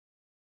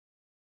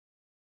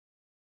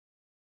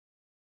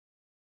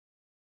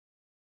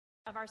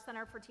of our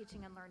Center for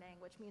Teaching and Learning,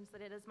 which means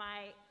that it is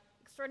my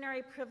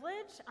extraordinary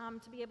privilege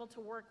to be able to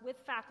work with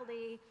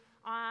faculty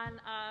on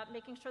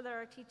making sure that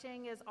our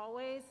teaching is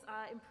always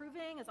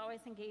improving, is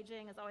always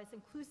engaging, is always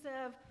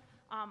inclusive,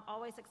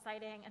 always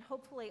exciting, and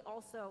hopefully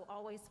also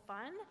always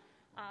fun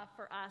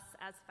for us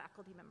as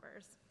faculty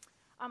members.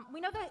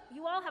 We know that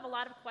you all have a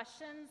lot of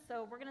questions,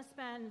 so we're going to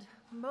spend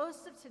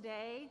most of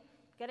today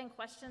getting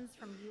questions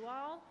from you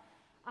all.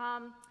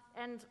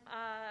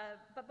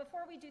 But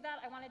before we do that,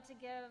 I wanted to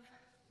give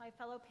my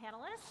fellow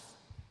panelists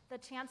the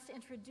chance to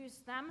introduce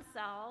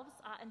themselves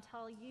and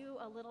tell you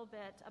a little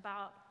bit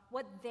about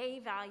what they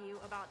value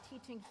about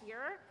teaching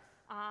here,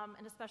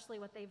 and especially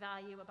what they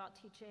value about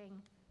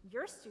teaching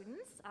your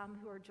students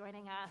who are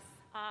joining us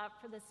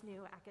for this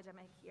new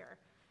academic year.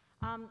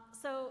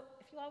 So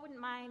if you all wouldn't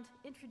mind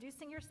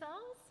introducing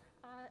yourselves.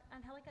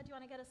 Angelica, do you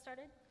want to get us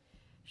started?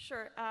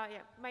 Sure.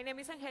 Yeah. My name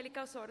is Angelica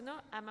Osorno.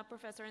 I'm a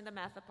professor in the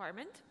math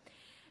department.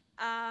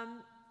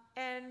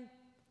 And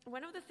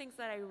one of the things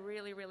that I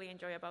really, really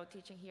enjoy about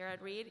teaching here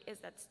at Reed is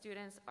that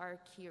students are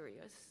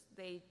curious.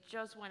 They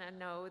just want to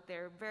know.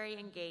 They're very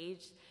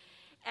engaged.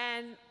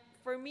 And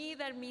for me,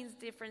 that means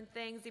different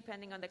things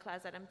depending on the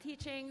class that I'm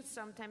teaching.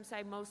 Sometimes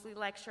I mostly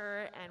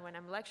lecture, and when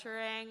I'm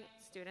lecturing,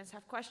 students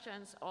have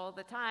questions all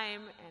the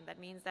time, and that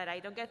means that I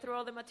don't get through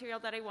all the material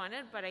that I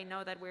wanted, but I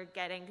know that we're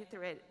getting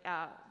through it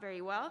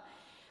very well.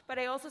 But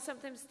I also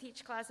sometimes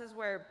teach classes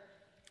where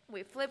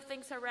we flip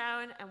things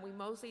around, and we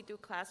mostly do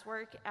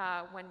classwork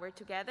when we're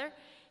together.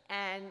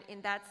 And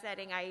in that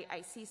setting,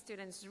 I see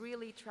students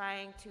really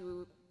trying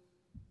to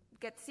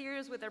get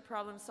serious with their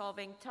problem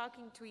solving,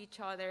 talking to each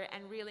other,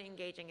 and really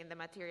engaging in the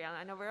material.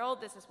 And overall,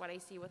 this is what I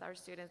see with our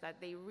students, that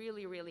they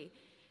really, really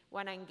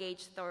want to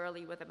engage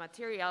thoroughly with the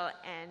material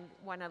and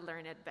want to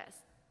learn it best.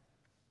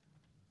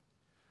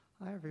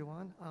 Hi,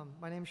 everyone.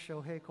 My name is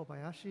Shohei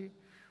Kobayashi.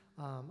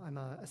 I'm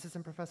an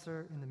assistant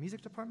professor in the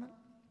music department.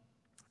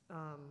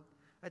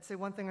 I'd say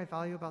one thing I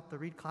value about the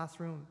Reed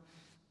classroom,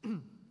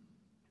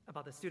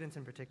 about the students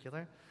in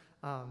particular,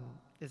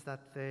 is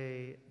that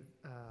they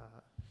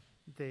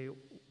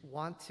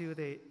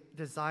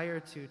desire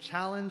to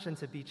challenge and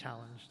to be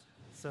challenged.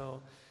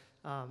 So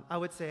I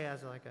would say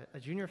as like a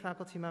junior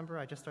faculty member,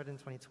 I just started in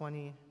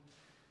 2020,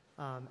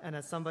 and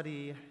as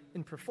somebody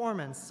in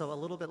performance, so a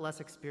little bit less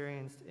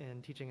experienced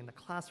in teaching in the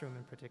classroom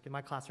in particular.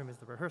 My classroom is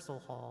the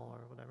rehearsal hall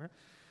or whatever.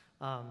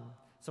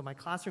 So my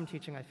classroom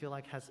teaching, I feel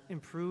like, has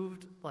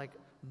improved like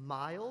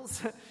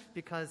miles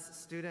because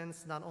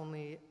students not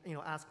only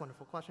ask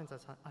wonderful questions,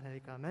 as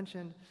Angelica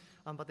mentioned,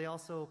 but they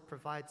also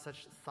provide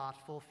such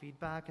thoughtful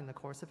feedback in the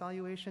course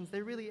evaluations.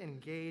 They really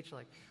engage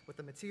like with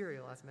the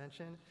material, as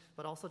mentioned,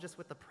 but also just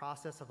with the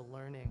process of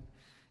learning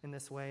in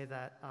this way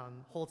that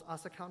holds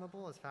us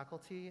accountable as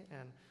faculty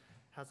and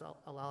has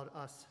allowed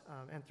us,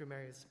 and through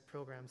Mary's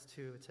programs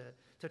too,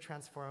 to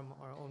transform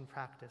our own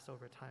practice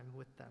over time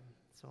with them.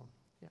 So.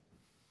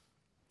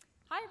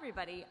 Hi,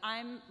 everybody.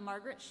 I'm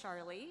Margaret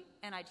Charley,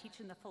 and I teach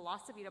in the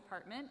philosophy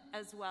department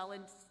as well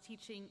as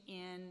teaching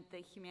in the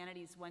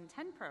Humanities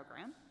 110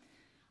 program.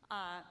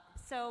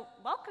 So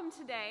welcome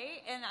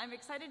today, and I'm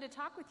excited to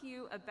talk with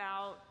you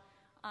about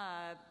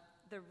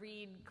the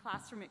Reed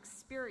classroom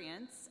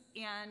experience.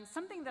 And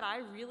something that I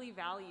really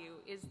value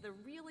is the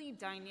really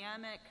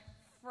dynamic,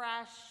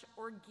 fresh,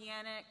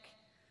 organic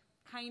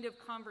kind of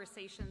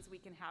conversations we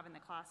can have in the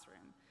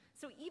classroom.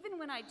 So even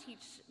when I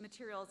teach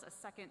materials a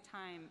second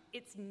time,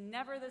 it's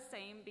never the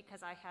same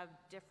because I have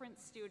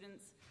different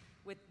students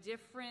with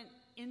different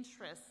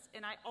interests,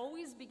 and I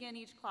always begin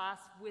each class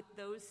with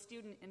those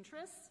student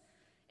interests.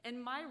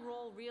 And my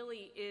role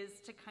really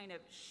is to kind of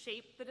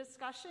shape the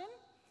discussion.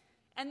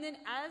 And then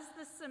as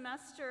the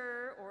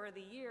semester or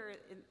the year,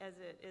 as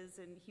it is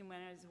in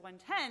Humanities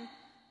 110,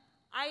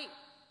 I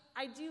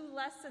do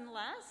less and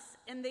less,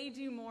 and they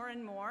do more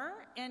and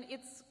more. And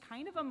it's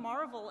kind of a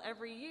marvel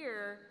every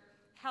year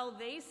how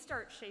they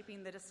start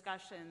shaping the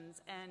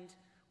discussions and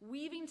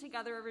weaving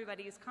together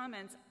everybody's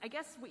comments. I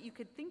guess what you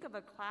could think of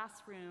a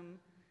classroom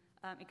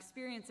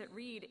experience at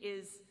Reed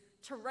is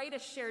to write a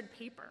shared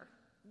paper.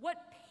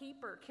 What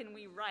paper can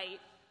we write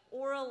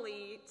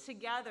orally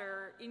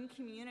together in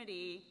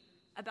community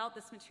about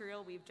this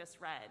material we've just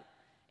read?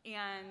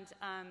 And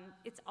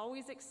it's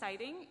always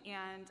exciting,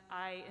 and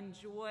I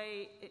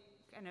enjoy it,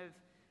 kind of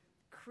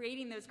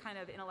creating those kind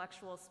of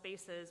intellectual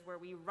spaces where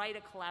we write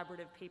a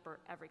collaborative paper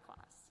every class.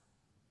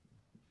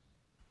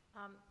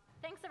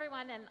 Thanks,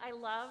 everyone, and I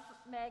love,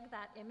 Meg,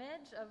 that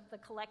image of the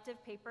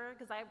collective paper,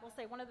 because I will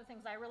say one of the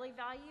things I really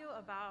value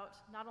about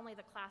not only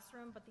the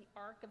classroom, but the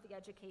arc of the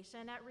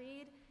education at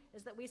Reed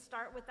is that we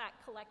start with that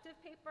collective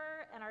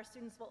paper, and our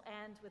students will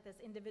end with this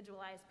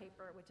individualized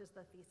paper, which is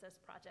the thesis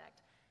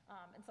project.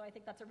 And so I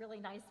think that's a really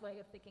nice way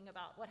of thinking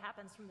about what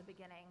happens from the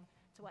beginning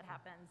to what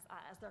happens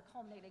as their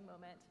culminating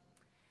moment.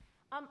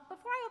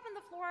 Before I open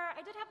the floor,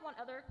 I did have one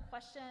other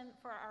question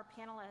for our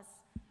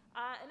panelists.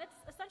 And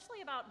it's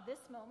essentially about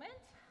this moment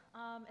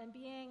and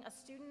being a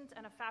student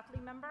and a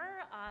faculty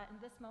member in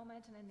this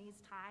moment and in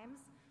these times.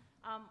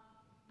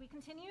 We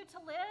continue to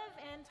live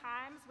in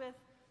times with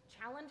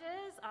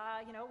challenges.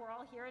 We're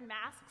all here in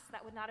masks.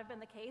 That would not have been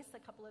the case a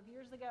couple of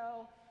years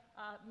ago.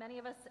 Many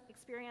of us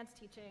experience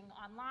teaching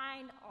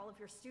online. All of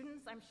your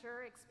students, I'm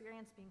sure,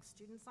 experience being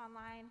students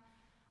online.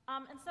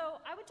 And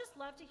so I would just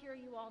love to hear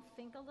you all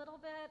think a little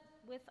bit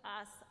with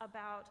us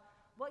about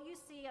what you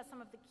see as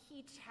some of the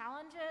key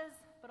challenges,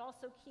 but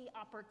also key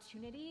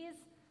opportunities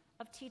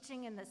of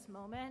teaching in this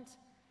moment,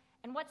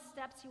 and what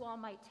steps you all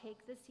might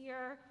take this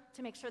year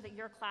to make sure that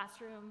your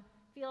classroom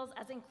feels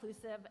as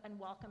inclusive and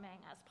welcoming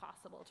as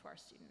possible to our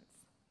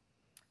students.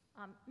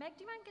 Meg,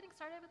 do you mind getting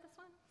started with this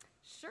one?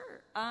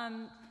 Sure.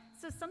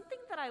 So something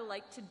that I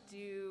like to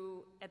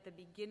do at the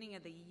beginning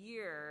of the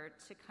year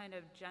to kind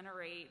of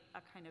generate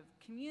a kind of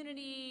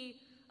community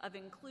of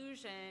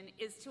inclusion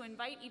is to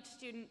invite each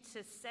student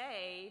to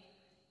say,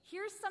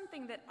 here's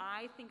something that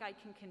I think I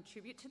can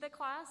contribute to the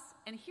class,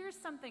 and here's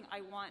something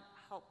I want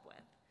help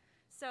with.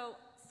 So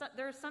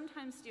there are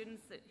sometimes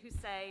students who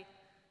say,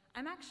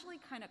 I'm actually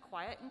kind of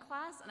quiet in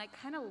class, and I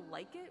kind of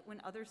like it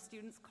when other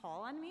students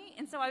call on me.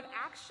 And so I've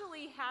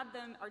actually had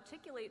them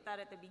articulate that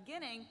at the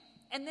beginning,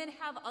 and then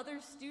have other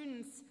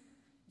students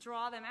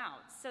draw them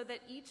out, so that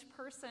each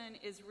person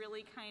is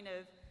really kind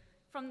of,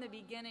 from the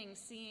beginning,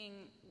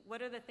 seeing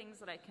what are the things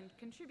that I can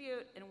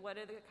contribute, and what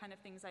are the kind of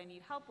things I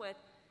need help with.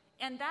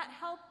 And that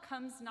help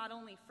comes not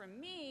only from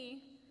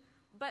me,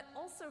 but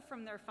also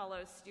from their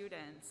fellow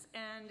students.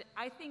 And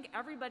I think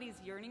everybody's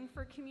yearning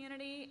for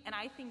community, and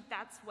I think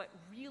that's what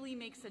really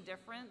makes a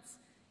difference.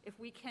 If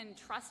we can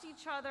trust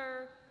each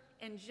other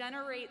and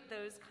generate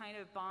those kind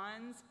of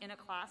bonds in a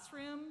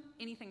classroom,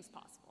 anything's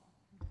possible.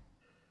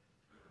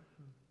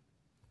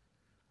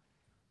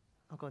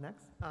 I'll go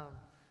next.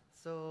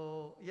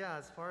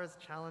 As far as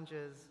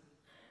challenges,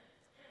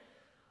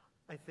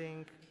 I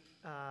think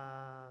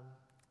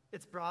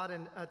it's broad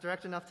and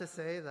direct enough to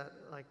say that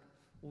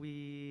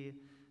we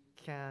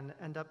can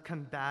end up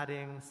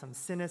combating some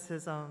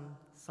cynicism,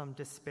 some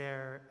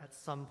despair at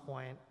some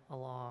point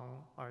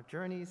along our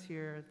journeys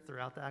here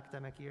throughout the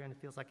academic year, and it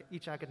feels like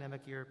each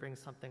academic year brings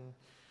something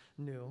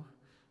new,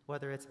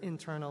 whether it's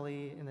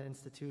internally in the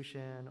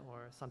institution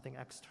or something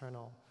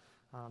external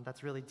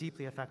that's really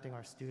deeply affecting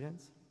our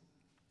students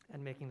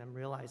and making them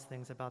realize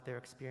things about their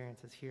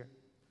experiences here.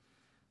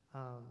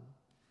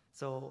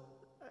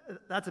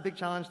 That's a big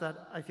challenge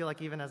that I feel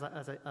like even as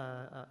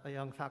a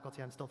young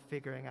faculty, I'm still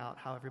figuring out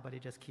how everybody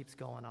just keeps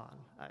going on.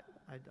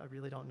 I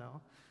really don't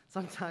know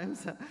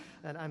sometimes,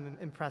 and I'm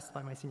impressed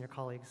by my senior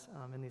colleagues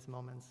in these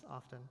moments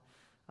often.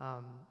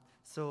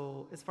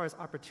 So as far as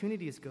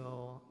opportunities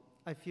go,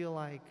 I feel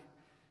like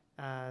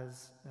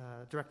as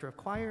director of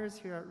choirs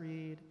here at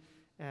Reed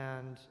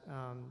and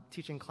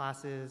teaching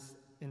classes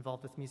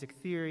involved with music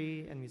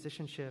theory and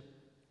musicianship,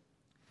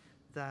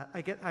 that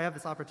I have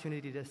this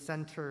opportunity to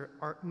center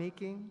art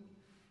making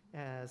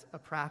as a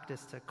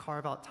practice to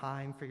carve out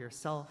time for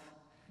yourself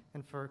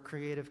and for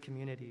creative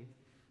community,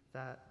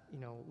 that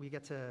we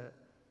get to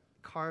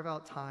carve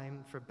out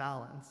time for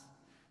balance,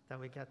 that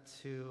we get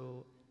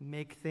to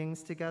make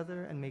things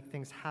together and make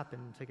things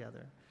happen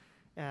together.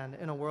 And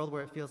in a world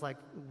where it feels like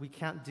we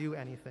can't do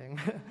anything,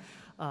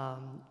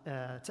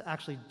 to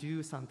actually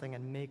do something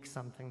and make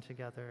something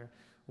together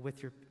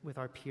with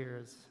our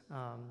peers,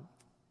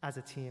 as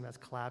a team, as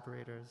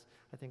collaborators,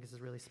 I think is a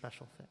really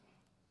special thing.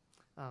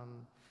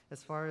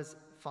 As far as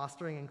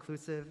fostering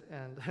inclusive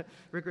and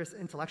rigorous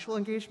intellectual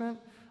engagement,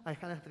 I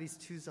kind of have these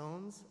two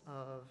zones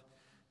of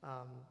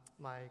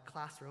my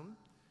classroom.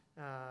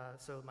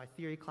 So my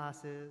theory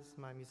classes,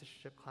 my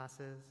musicianship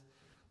classes.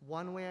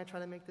 One way I try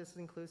to make this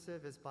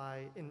inclusive is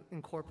by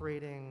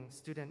incorporating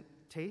student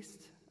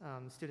taste,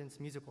 students'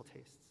 musical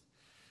tastes.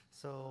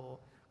 So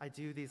I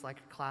do these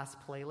class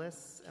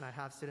playlists, and I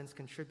have students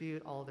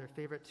contribute all their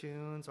favorite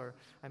tunes, or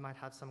I might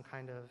have some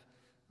kind of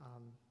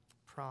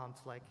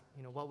prompt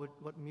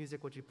what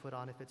music would you put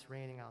on if it's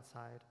raining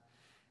outside?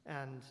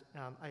 And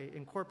I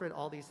incorporate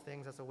all these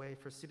things as a way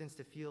for students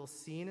to feel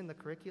seen in the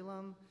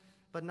curriculum,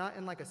 but not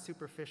in a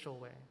superficial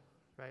way,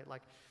 right?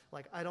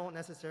 I don't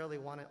necessarily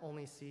want to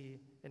only see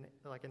an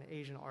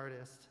Asian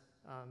artist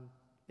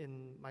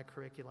in my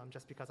curriculum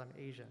just because I'm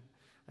Asian.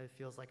 It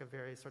feels like a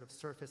very sort of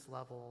surface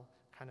level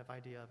kind of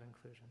idea of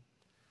inclusion.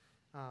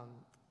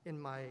 In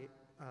my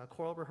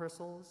choral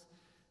rehearsals,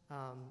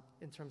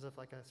 in terms of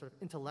a sort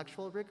of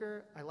intellectual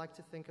rigor, I like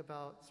to think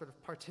about sort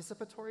of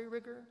participatory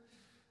rigor.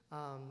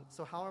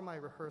 So how are my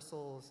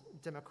rehearsals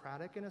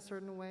democratic in a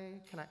certain way?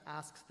 Can I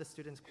ask the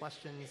students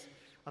questions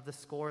of the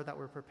score that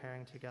we're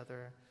preparing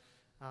together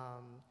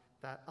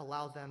that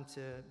allow them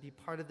to be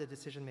part of the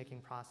decision-making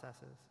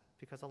processes?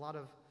 Because a lot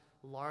of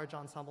large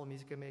ensemble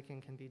music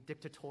making can be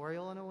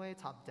dictatorial in a way,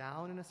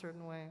 top-down in a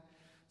certain way.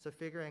 So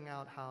figuring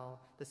out how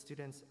the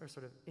students are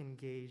sort of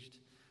engaged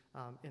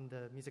in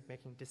the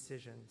music-making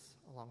decisions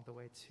along the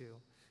way too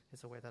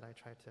is a way that I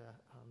try to,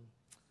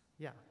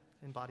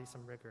 embody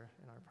some rigor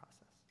in our process.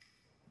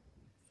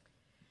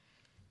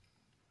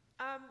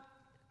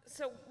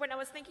 So when I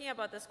was thinking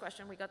about this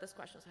question, we got these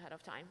questions ahead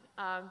of time.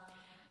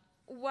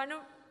 One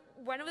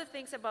of the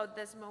things about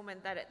this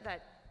moment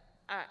that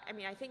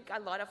I think a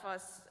lot of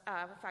us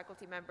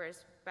faculty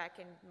members back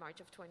in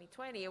March of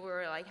 2020, we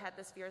were like, had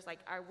this fears like,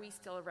 are we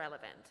still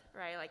relevant,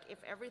 right? Like, if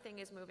everything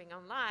is moving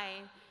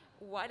online,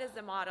 what is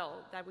the model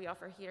that we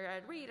offer here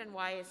at Reed, and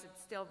why is it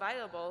still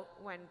valuable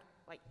when,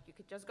 like, you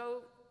could just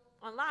go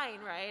online,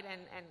 right,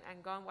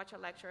 and go and watch a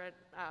lecture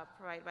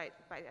provided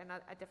by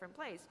a different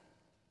place.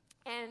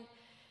 And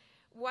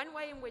one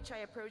way in which I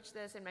approach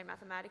this in my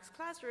mathematics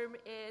classroom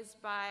is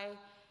by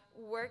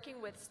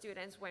working with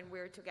students when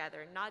we're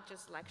together, not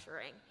just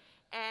lecturing.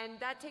 And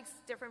that takes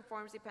different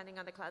forms depending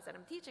on the class that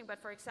I'm teaching. But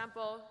for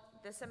example,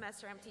 this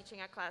semester I'm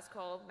teaching a class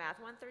called Math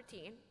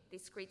 113,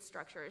 Discrete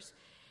Structures.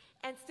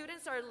 And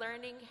students are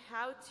learning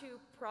how to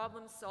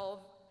problem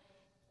solve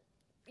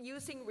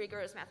using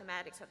rigorous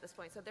mathematics at this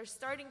point. So they're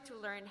starting to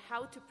learn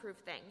how to prove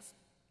things.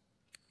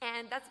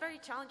 And that's very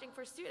challenging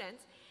for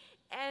students.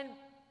 And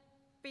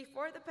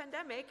before the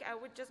pandemic, I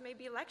would just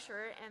maybe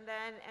lecture and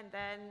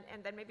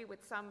then maybe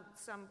with some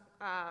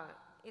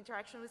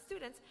interaction with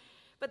students.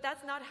 But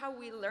that's not how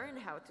we learn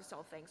how to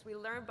solve things. We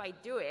learn by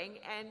doing,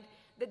 and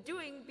the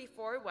doing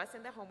before was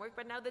in the homework,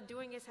 but now the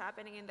doing is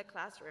happening in the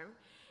classroom.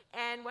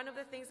 And one of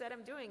the things that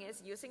I'm doing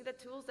is using the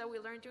tools that we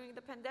learned during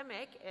the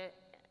pandemic.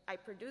 I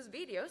produce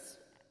videos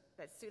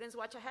that students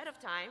watch ahead of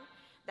time.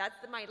 That's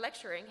my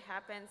lecturing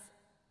happens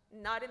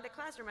not in the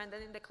classroom, and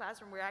then in the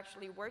classroom we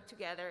actually work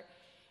together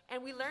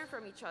and we learn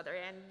from each other.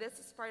 And this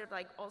is part of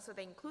like also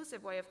the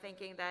inclusive way of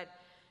thinking, that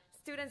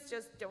students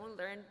just don't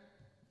learn,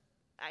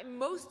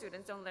 most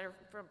students don't learn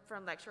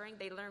from lecturing,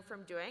 they learn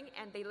from doing,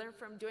 and they learn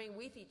from doing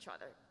with each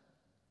other.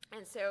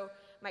 And so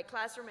my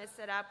classroom is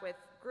set up with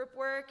group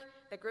work,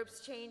 the groups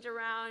change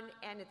around,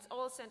 and it's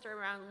all centered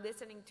around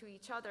listening to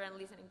each other and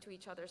listening to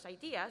each other's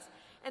ideas.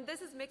 And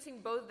this is mixing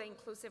both the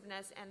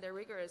inclusiveness and the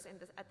rigorous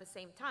at the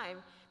same time,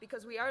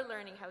 because we are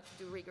learning how to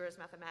do rigorous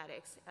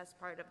mathematics as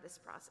part of this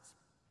process.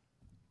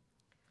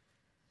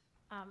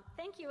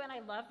 Thank you, and I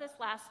love this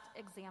last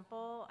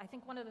example. I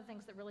think one of the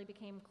things that really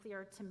became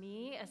clear to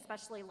me,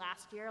 especially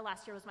last year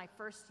was my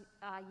first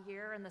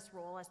year in this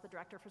role as the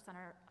director for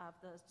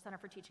the Center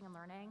for Teaching and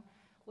Learning,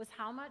 was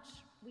how much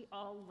we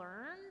all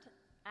learned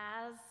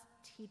as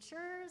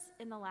teachers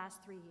in the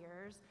last 3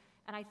 years.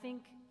 And I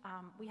think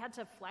we had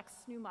to flex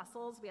new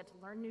muscles, we had to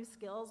learn new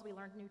skills, we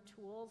learned new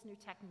tools, new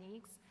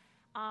techniques.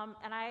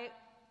 And I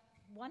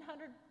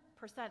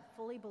 100%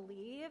 fully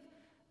believe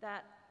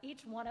that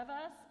each one of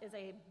us is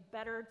a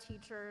better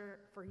teacher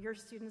for your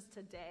students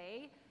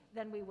today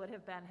than we would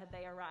have been had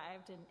they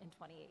arrived in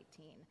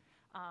 2018.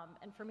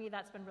 And for me,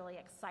 that's been really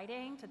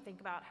exciting to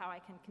think about how I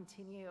can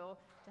continue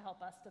to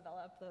help us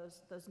develop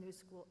those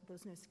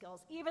new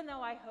skills, even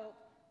though I hope,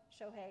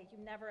 Shohei,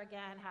 you never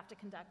again have to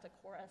conduct a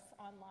chorus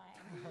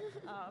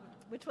online,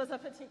 which was a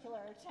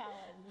particular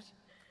challenge.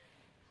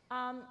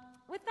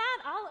 With that,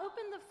 I'll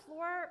open the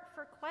floor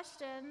for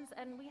questions,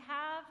 and we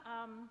have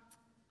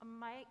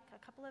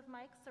a couple of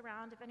mics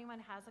around. If anyone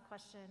has a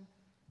question,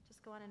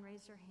 just go on and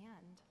raise your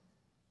hand.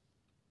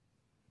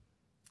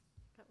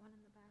 Got one in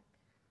the back.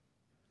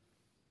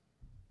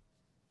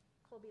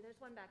 Colby,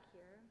 there's one back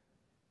here.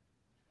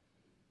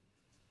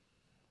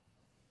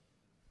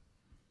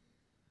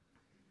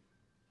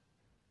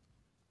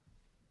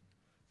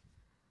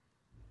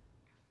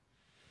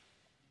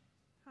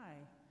 Hi.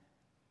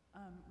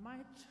 My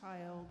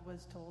child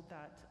was told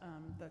that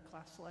the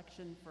class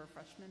selection for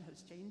freshmen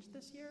has changed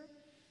this year.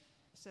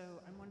 So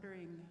I'm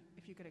wondering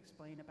if you could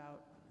explain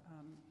about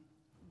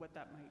what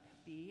that might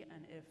be,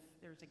 and if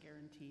there's a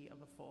guarantee of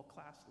a full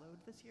class load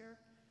this year,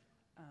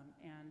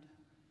 and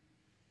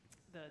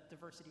the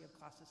diversity of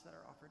classes that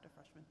are offered to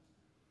freshmen.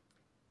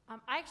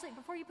 I actually,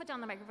 before you put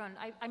down the microphone,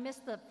 I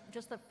missed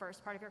just the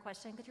first part of your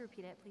question. Could you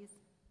repeat it, please?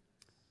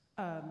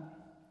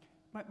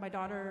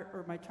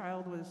 My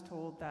child was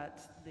told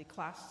that the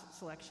class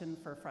selection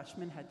for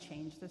freshmen had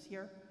changed this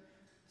year.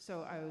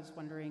 So I was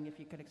wondering if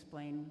you could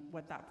explain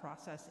what that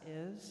process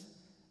is,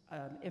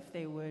 if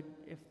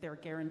they're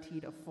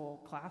guaranteed a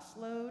full class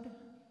load,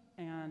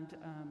 and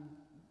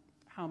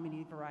how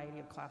many variety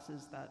of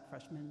classes that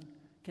freshmen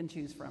can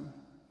choose from.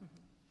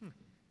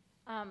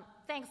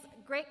 Thanks.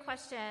 Great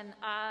question.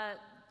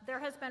 There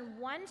has been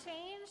one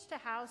change to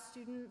how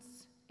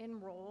students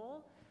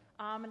enroll,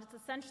 and it's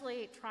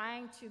essentially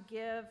trying to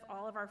give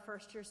all of our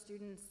first-year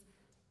students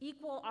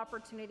equal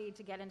opportunity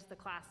to get into the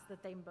class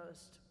that they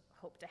most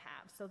hope to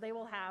have. So they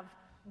will have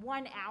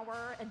 1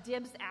 hour, a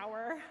dibs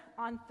hour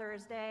on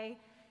Thursday,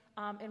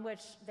 in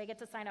which they get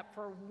to sign up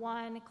for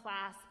one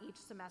class each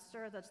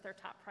semester. That's their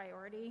top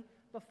priority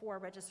before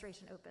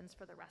registration opens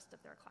for the rest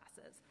of their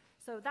classes.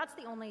 So that's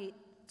the only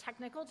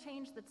technical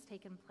change that's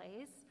taken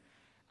place.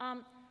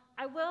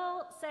 I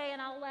will say, and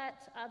I'll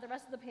let the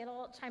rest of the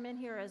panel chime in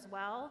here as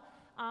well,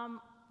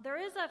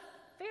 there's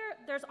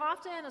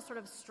often a sort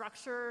of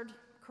structured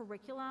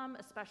curriculum,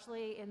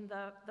 especially in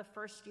the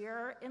first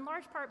year, in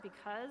large part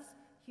because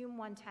Hume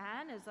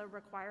 110 is a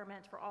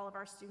requirement for all of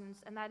our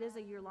students, and that is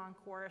a year-long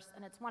course,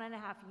 and it's 1.5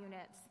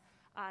 units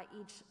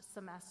each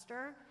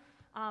semester.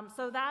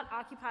 So that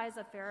occupies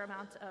a fair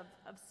amount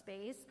of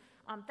space.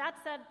 That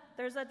said,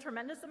 there's a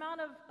tremendous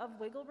amount of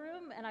wiggle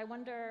room, and I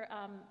wonder,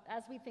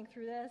 as we think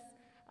through this,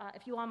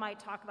 if you all might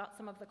talk about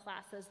some of the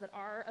classes that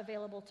are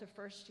available to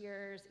first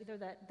years, either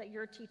that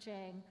you're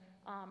teaching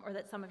or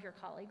that some of your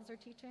colleagues are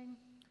teaching.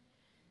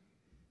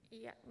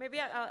 Yeah, maybe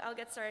I'll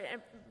get started.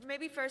 And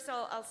maybe first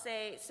I'll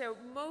say, so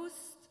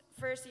most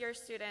first-year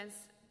students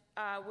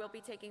will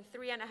be taking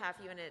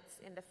 3.5 units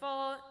in the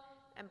fall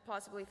and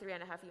possibly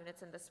 3.5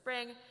 units in the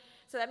spring.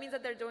 So that means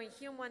that they're doing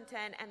Hume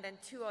 110 and then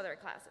 2 other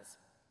classes.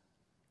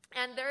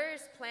 And there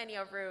is plenty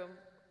of room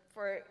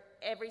for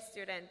every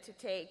student to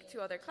take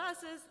 2 other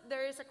classes.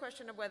 There is a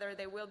question of whether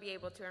they will be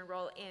able to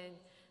enroll in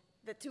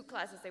the 2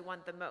 classes they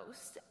want the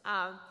most.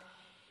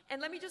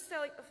 And let me just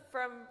tell you,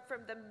 from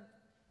the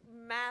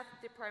math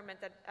department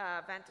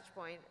vantage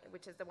point,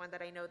 which is the one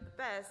that I know the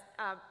best,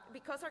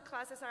 because our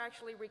classes are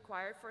actually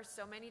required for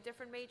so many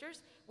different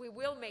majors, we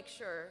will make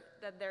sure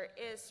that there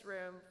is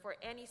room for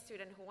any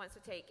student who wants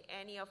to take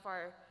any of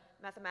our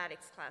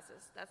mathematics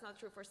classes. That's not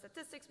true for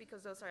statistics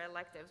because those are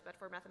electives, but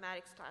for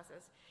mathematics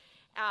classes.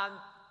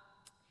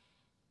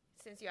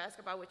 Since you asked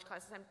about which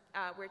classes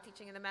we're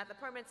teaching in the math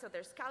department, so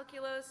there's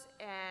calculus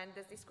and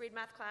this discrete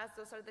math class.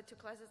 Those are the 2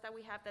 classes that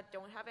we have that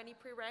don't have any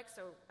prereqs,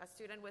 so a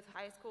student with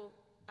high school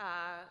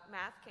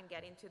math can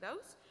get into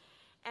those.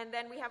 And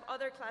then we have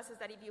other classes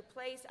that if you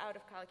place out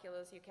of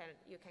calculus, you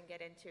can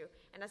get into.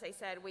 And as I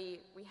said, we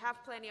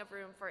have plenty of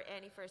room for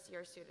any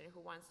first-year student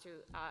who wants to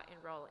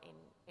enroll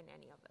in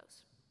any of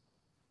those.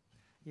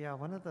 Yeah,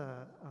 one of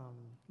the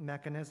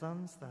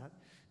mechanisms that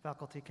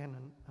faculty can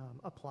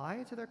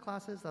apply to their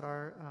classes that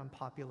are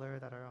popular,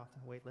 that are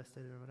often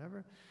waitlisted or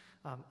whatever,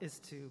 is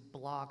to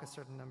block a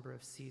certain number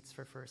of seats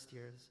for first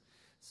years.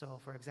 So,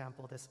 for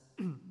example, this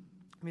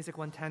Music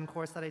 110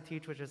 course that I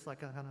teach, which is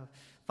like a kind of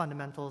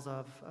fundamentals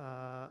of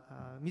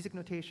music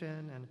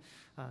notation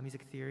and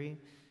music theory.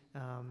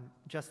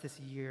 Just this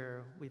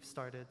year, we've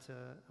started to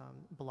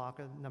block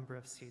a number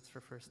of seats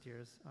for first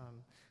years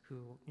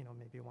who,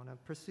 maybe want to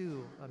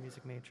pursue a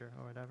music major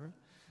or whatever.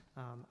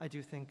 I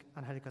do think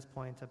Angelica's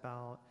point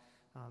about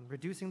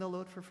reducing the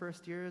load for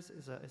first years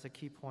is a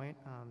key point.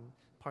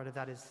 Part of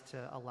that is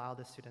to allow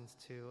the students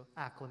to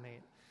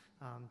acclimate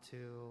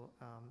to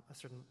a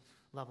certain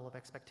level of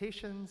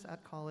expectations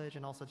at college,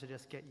 and also to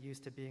just get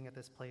used to being at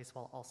this place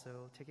while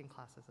also taking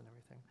classes and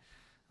everything.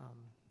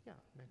 Yeah,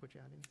 Meg, would you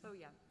add anything? Oh,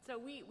 yeah. So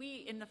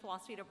we in the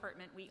philosophy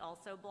department, we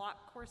also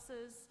block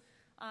courses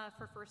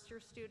for first-year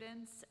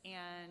students,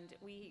 and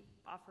we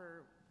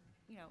offer,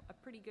 a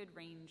pretty good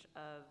range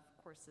of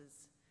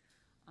courses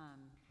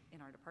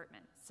in our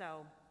department.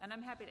 So, and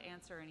I'm happy to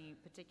answer any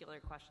particular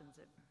questions,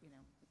 if,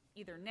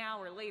 either now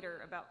or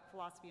later about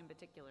philosophy in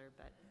particular,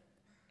 but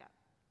yeah.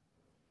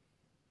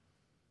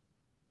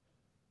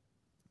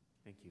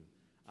 Thank you.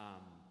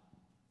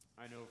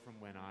 I know from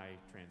when I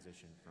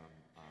transitioned from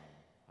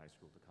high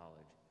school to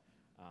college,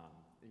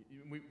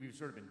 we've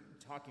sort of been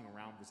talking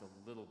around this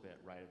a little bit,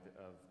 right?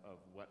 Of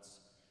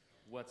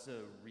what's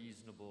a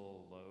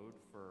reasonable load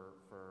for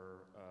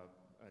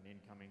an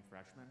incoming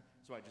freshman.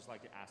 So I'd just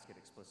like to ask it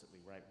explicitly,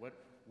 right?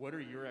 What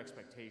are your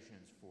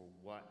expectations for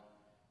what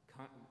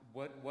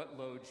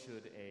load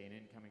should an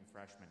incoming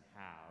freshman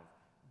have,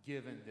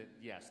 given that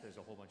yes, there's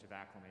a whole bunch of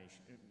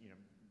acclimation,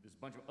 there's a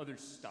bunch of other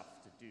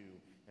stuff to do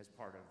as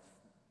part of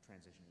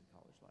transitioning to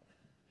college life.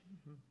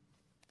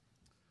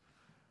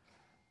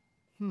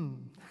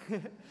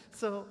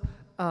 So,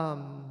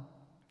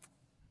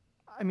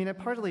 it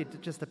partly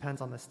just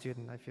depends on the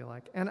student, I feel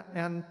like.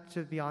 And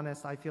to be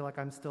honest, I feel like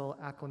I'm still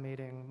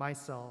acclimating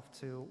myself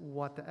to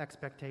what the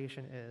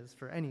expectation is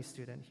for any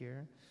student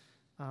here.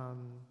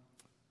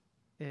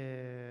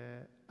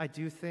 I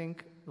do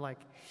think, like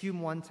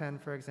Hume 110,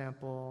 for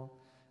example,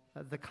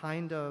 the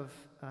kind of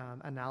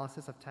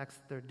analysis of text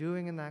they're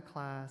doing in that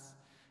class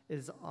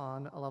is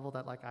on a level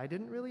that I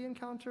didn't really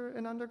encounter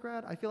in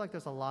undergrad. I feel like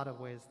there's a lot of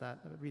ways that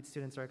Reed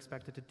students are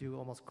expected to do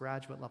almost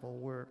graduate level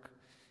work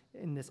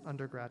in this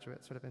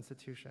undergraduate sort of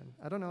institution.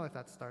 I don't know if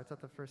that starts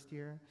at the first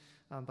year,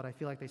 but I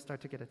feel like they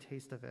start to get a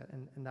taste of it,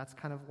 and that's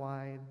kind of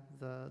why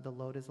the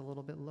load is a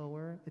little bit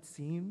lower, it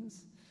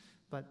seems.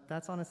 But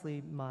that's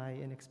honestly my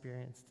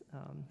inexperienced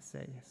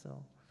say,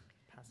 so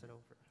pass it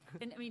over.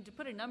 And to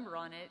put a number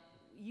on it,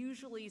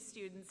 usually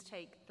students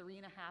take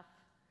 3.5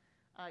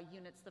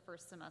 units the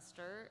first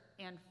semester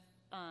and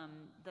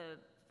the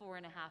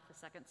 4.5 the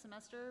second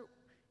semester.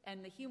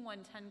 And the Hume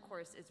 110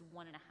 course is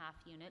 1.5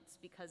 units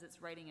because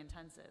it's writing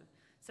intensive.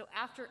 So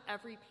after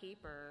every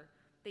paper,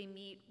 they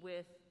meet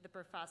with the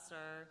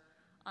professor.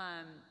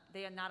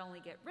 They not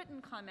only get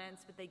written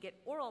comments, but they get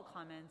oral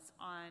comments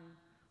on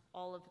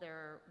all of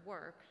their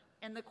work.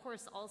 And the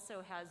course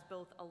also has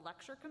both a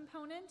lecture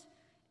component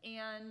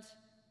and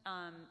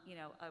a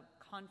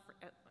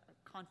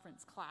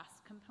conference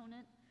class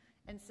component.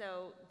 And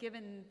so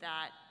given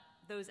that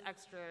those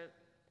extra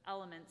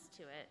elements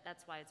to it,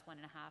 that's why it's 1.5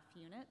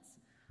 units.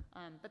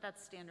 But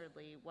that's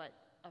standardly what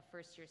a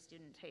first-year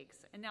student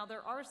takes. And now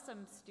there are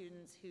some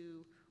students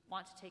who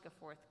want to take a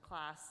 4th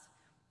class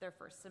their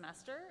first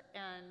semester,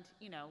 and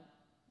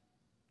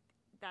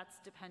that's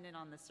dependent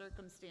on the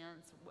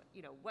circumstance.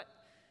 What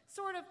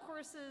sort of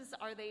courses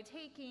are they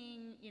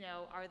taking?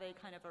 Are they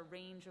kind of a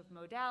range of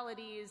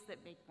modalities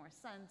that make more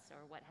sense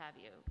or what have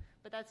you?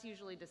 But that's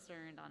usually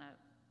discerned on a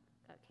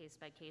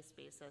case-by-case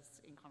basis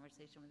in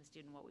conversation with the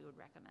student what we would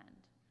recommend.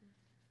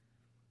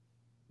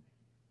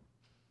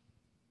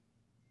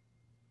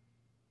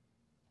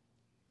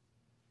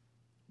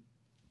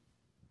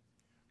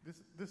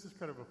 This is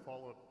kind of a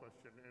follow-up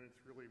question, and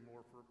it's really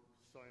more for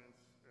science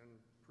and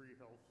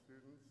pre-health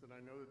students, and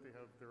I know that they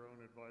have their own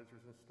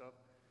advisors and stuff,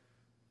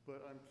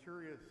 but I'm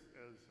curious,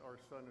 as our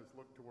son has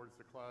looked towards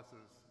the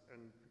classes,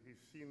 and he's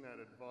seen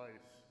that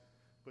advice,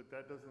 but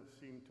that doesn't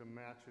seem to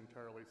match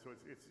entirely. So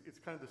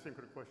it's kind of the same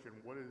kind of question.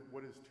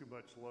 What is too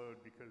much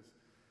load? Because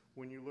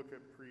when you look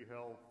at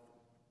pre-health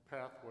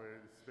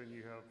pathways, then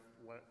you have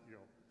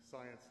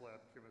science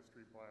lab,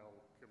 chemistry,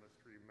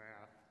 biochemistry,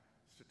 math,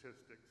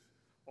 statistics,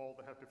 all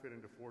that have to fit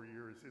into 4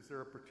 years. Is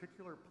there a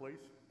particular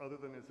place other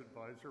than his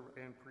advisor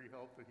and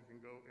pre-health that he can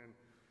go and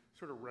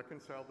sort of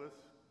reconcile this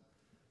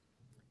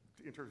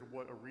in terms of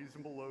what a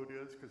reasonable load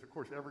is? Because of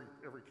course every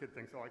kid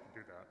thinks, oh, I can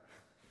do that.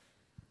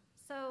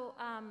 So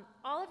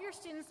all of your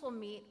students will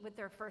meet with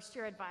their first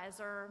year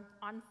advisor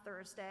on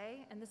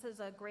Thursday, and this is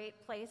a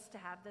great place to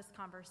have this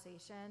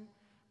conversation.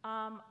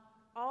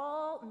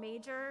 All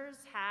majors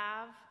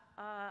have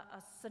a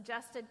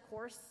suggested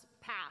course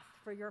path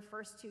for your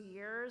first 2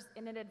 years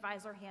in an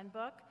advisor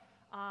handbook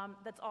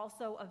that's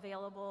also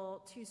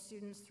available to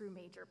students through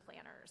major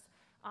planners.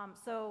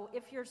 So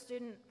if your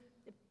student,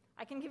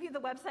 I can give you the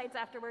websites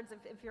afterwards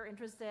if you're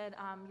interested.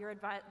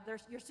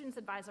 Your student's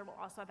advisor will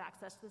also have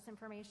access to this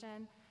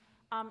information.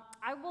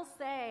 I will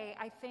say,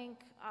 I think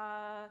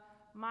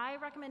my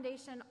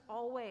recommendation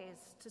always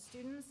to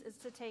students is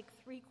to take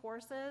 3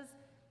 courses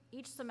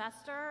each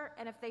semester,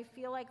 and if they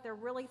feel like they're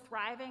really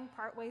thriving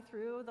partway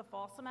through the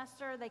fall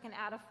semester, they can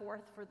add a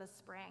 4th for the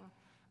spring.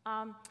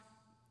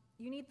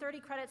 You need 30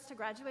 credits to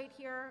graduate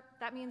here.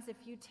 That means if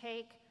you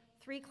take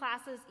 3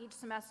 classes each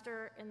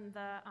semester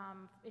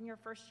in your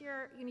first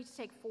year, you need to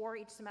take 4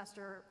 each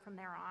semester from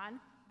there on.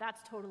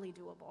 That's totally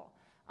doable.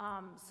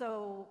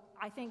 So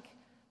I think,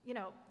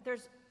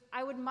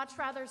 I would much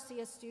rather see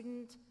a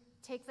student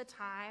take the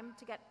time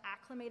to get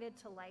acclimated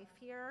to life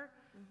here,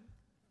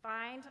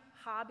 find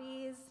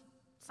hobbies,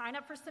 sign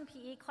up for some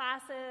PE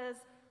classes,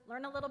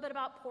 learn a little bit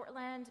about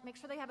Portland, make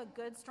sure they have a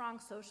good, strong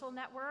social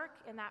network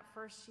in that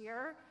first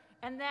year,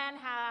 and then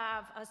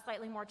have a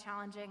slightly more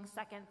challenging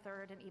 2nd,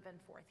 3rd, and even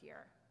 4th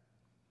year.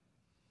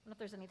 I don't know if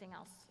there's anything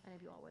else any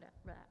of you all would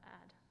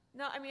add.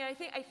 No, I mean, I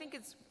think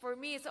it's, for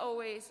me, it's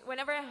always,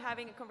 whenever I'm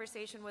having a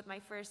conversation with my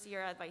first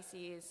year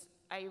advisees,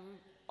 I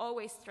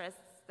always stress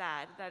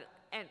that,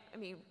 and I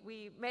mean,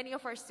 many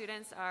of our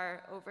students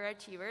are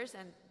overachievers,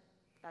 and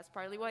that's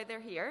partly why they're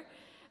here.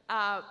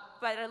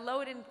 But a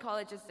load in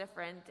college is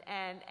different,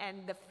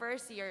 and the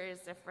first year is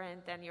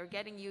different, and you're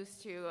getting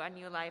used to a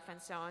new life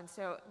and so on.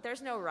 So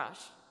there's no rush,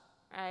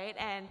 right?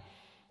 And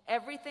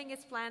everything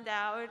is planned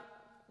out.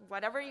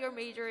 Whatever your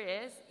major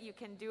is, you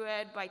can do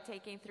it by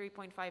taking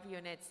 3.5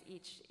 units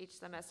each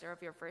semester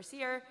of your first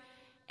year.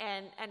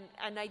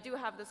 And I do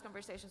have those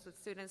conversations with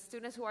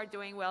students who are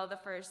doing well the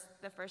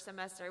first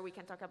semester. We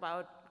can talk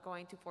about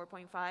going to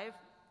 4.5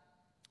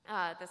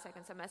 the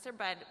second semester,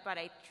 but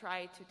I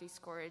try to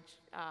discourage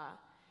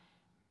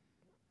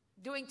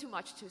doing too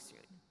much too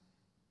soon.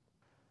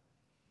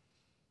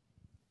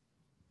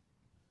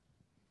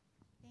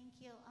 Thank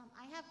you.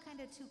 I have kind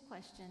of 2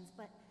 questions,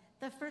 but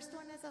the first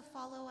one is a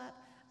follow-up.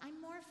 I'm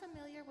more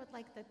familiar with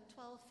like the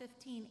 12,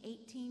 15,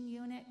 18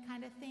 unit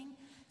kind of thing.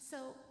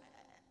 So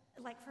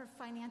like for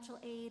financial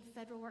aid,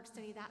 federal work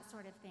study, that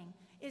sort of thing.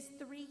 Is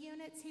 3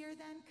 units here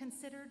then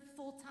considered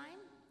full-time?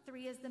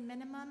 3 is the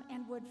minimum,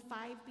 and would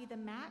 5 be the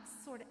max?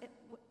 Sort of.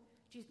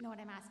 Do you know what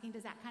I'm asking?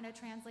 Does that kind of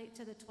translate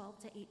to the 12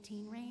 to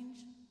 18 range?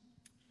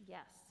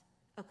 Yes.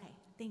 Okay,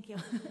 thank you.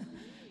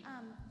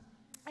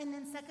 And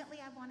then secondly,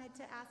 I wanted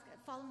to ask,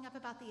 following up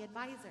about the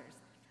advisors.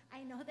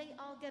 I know they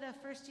all get a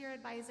first-year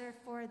advisor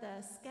for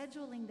the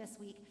scheduling this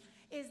week.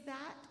 Is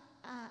that,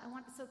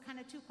 so kind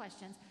of 2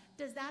 questions.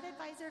 Does that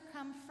advisor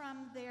come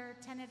from their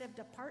tentative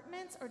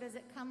departments, or does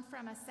it come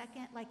from a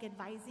second, like,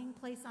 advising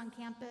place on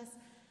campus?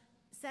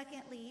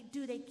 Secondly,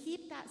 do they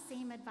keep that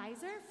same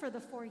advisor for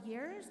the 4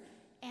 years?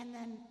 And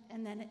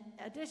then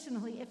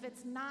additionally, if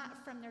it's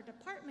not from their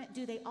department,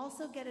 do they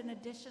also get an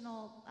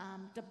additional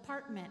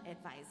department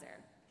advisor?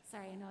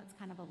 Sorry, I know it's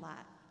kind of a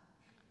lot.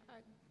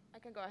 I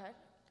can go ahead.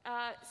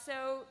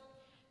 So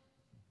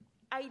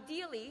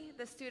ideally,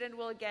 the student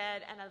will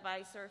get an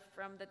advisor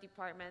from the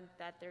department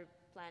that they're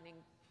planning,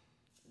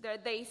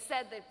 they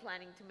said they're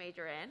planning to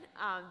major in.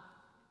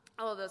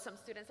 Although some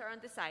students are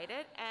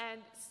undecided,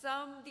 and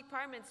some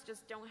departments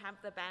just don't have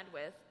the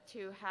bandwidth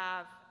to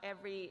have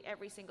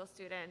every single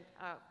student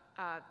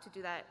to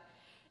do that.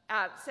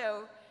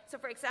 So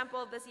for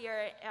example, this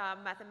year,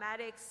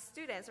 mathematics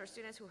students or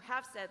students who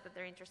have said that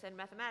they're interested in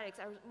mathematics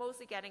are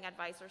mostly getting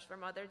advisors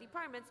from other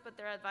departments, but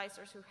they're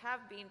advisors who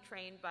have been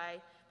trained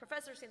by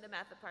professors in the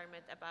math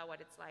department about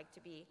what it's like to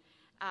be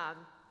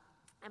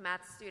a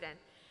math student.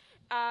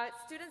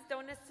 Students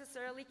don't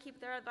necessarily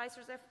keep their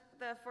advisors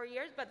the 4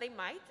 years, but they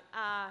might.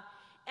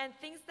 And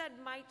things that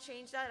might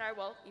change that are,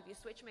 well, if you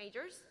switch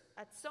majors,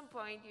 at some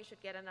point you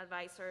should get an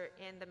advisor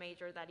in the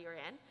major that you're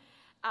in.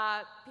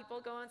 People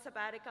go on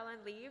sabbatical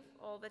and leave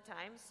all the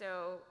time,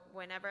 so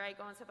whenever I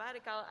go on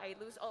sabbatical, I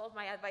lose all of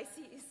my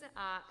advisees,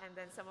 and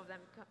then some of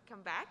them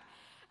come back.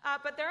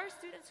 But there are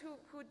students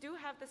who do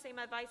have the same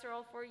advisor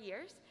all 4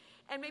 years,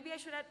 and maybe I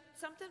should add,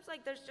 sometimes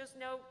like there's just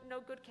no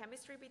good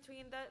chemistry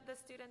between the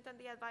student and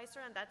the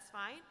advisor, and that's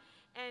fine.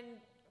 And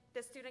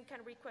the student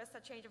can request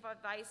a change of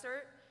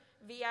advisor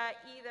via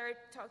either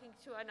talking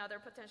to another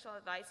potential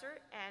advisor,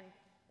 and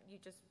you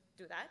just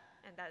do that,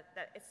 and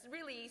that it's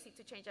really easy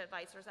to change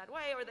advisors that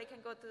way, or they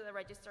can go to the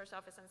registrar's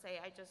office and say,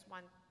 I just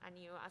want a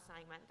new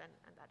assignment,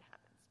 and that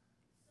happens.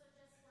 So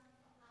just one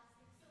last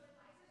thing. So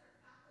advisors are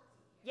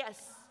faculty?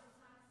 Yes.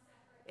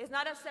 It's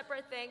not a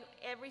separate thing.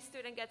 Every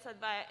student gets a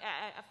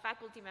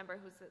faculty member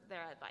who's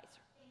their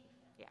advisor.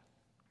 Yeah.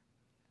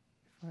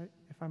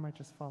 If I might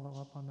just follow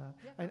up on that.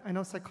 Yeah. I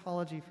know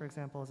psychology, for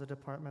example, is a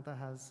department that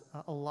has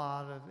a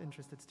lot of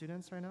interested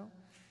students right now.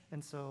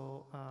 And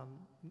so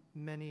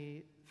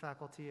many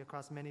faculty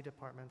across many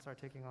departments are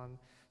taking on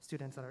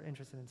students that are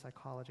interested in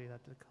psychology,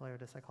 that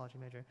declared a psychology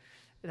major.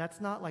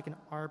 That's not like an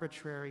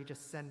arbitrary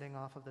just sending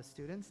off of the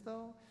students,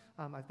 though.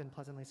 I've been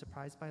pleasantly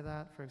surprised by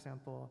that. For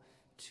example,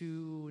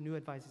 2 new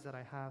advisors that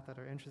I have that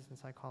are interested in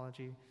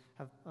psychology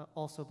have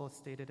also both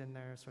stated in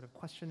their sort of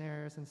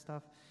questionnaires and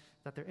stuff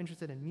that they're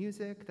interested in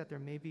music, that they're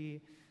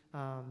maybe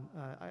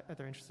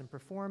they're interested in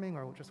performing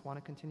or just want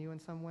to continue in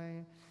some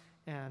way,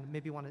 and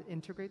maybe want to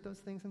integrate those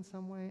things in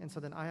some way. And so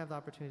then I have the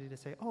opportunity to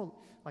say, oh,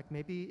 like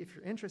maybe if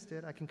you're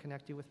interested, I can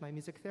connect you with my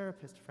music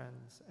therapist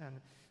friends. And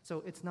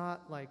so it's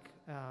not like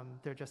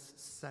they're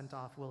just sent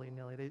off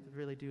willy-nilly. They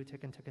really do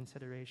take into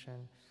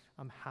consideration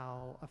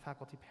how a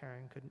faculty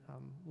pairing could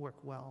work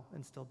well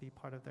and still be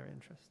part of their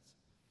interests.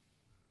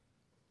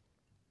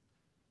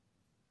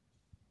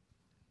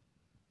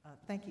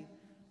 Thank you.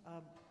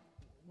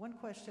 One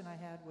question I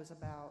had was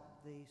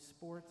about the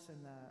sports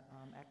and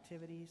the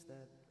activities,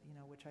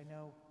 which I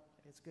know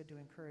it's good to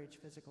encourage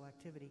physical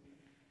activity.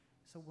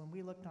 So when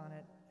we looked on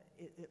it,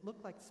 it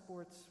looked like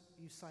sports,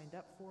 you signed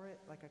up for it,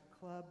 like a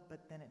club, but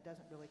then it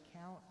doesn't really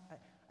count.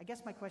 I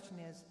guess my question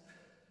is,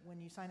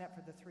 when you sign up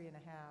for the 3.5,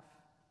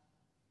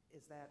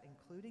 is that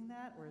including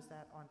that, or is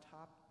that on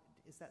top?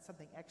 Is that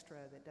something extra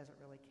that doesn't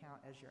really count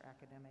as your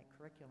academic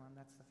curriculum?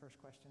 That's the first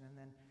question. And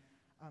then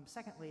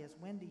secondly is,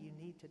 when do you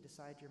need to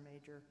decide your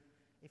major?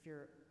 If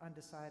you're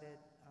undecided,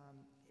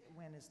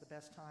 when is the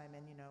best time?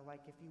 And,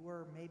 like if you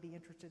were maybe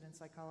interested in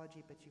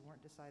psychology, but you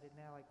weren't decided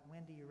now, like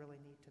when do you really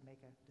need to make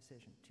a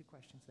decision? 2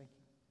 questions, thank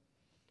you.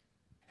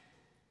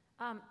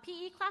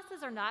 PE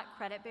classes are not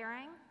credit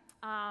bearing,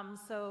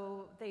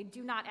 so they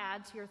do not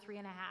add to your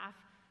 3.5.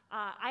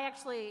 I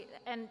actually,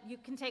 and you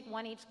can take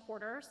 1 each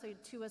quarter, so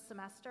 2 a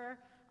semester.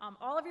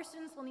 All of your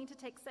students will need to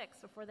take 6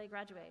 before they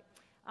graduate.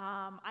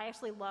 I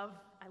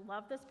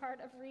love this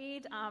part of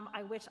READ.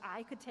 I wish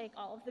I could take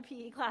all of the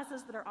PE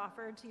classes that are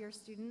offered to your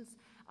students.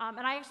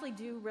 And I actually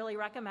do really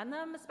recommend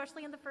them,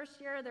 especially in the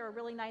first year. They're a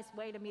really nice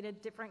way to meet a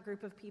different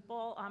group of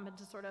people and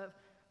to sort of,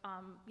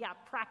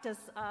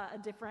 practice a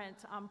different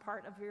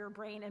part of your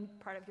brain and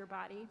part of your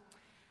body.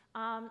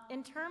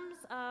 In terms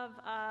of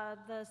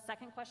the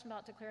second question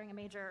about declaring a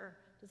major,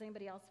 does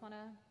anybody else want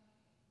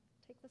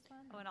to take this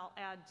one? Oh, and I'll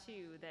add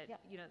too that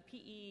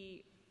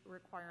PE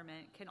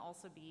requirement can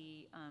also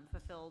be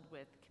fulfilled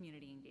with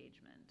community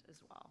engagement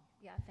as well.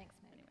 Yeah, thanks,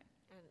 Meg. Anyway.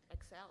 And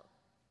Excel,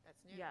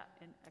 that's new. Yeah,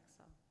 and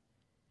Excel.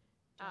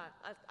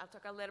 I'll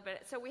talk a little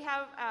bit. So we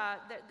have,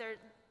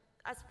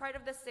 as part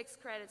of the 6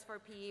 credits for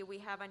PE, we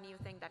have a new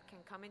thing that can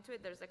come into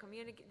it. There's a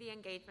community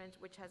engagement,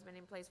 which has been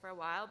in place for a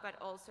while, but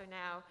also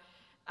now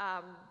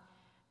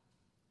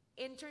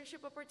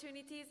internship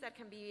opportunities that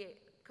can be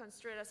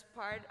construed as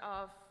part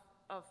of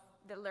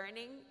the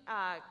learning.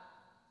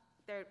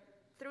 They're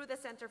through the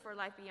Center for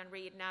Life Beyond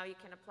Read. Now you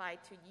can apply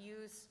to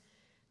use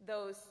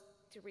those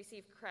to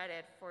receive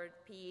credit for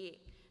PE.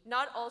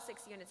 Not all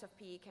 6 units of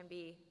PE can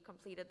be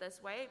completed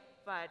this way,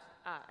 but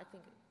I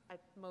think at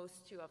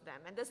most 2 of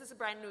them. And this is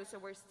brand new, so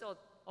we're still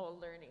all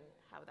learning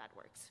how that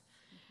works.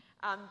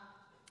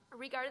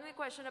 Regarding the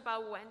question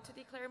about when to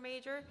declare a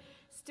major,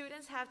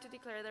 students have to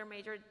declare their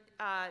major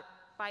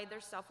by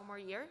their sophomore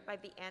year, by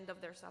the end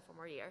of their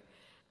sophomore year.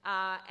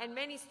 And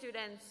many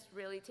students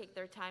really take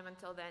their time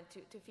until then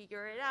to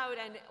figure it out.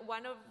 And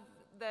one of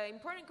the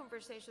important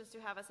conversations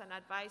to have as an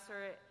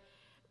advisor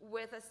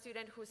with a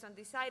student who's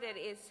undecided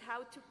is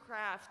how to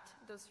craft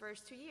those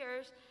first 2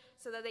 years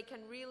so that they can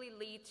really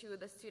lead to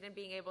the student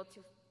being able to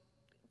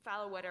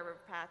follow whatever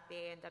path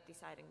they end up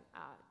deciding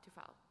to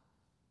follow.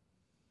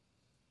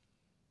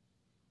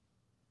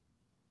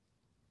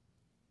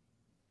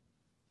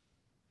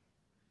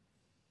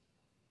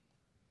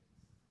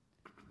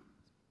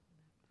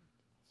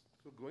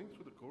 So going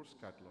through the course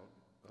catalog,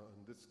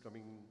 and this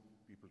coming,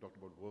 people talked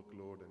about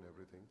workload and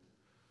everything.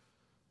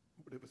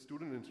 But if a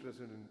student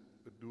interested in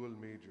a dual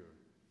major,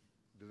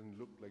 didn't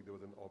look like there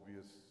was an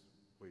obvious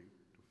way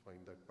to find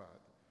that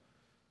path.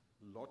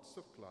 lots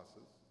of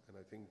classes, and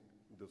I think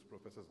those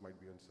professors might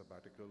be on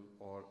sabbatical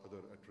or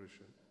other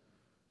attrition,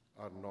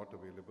 are not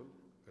available.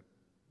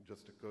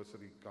 Just a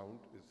cursory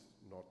count is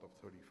north of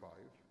 35.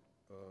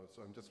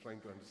 So I'm just trying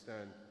to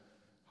understand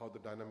how the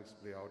dynamics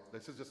play out.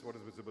 This is just what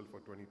is visible for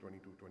 2022,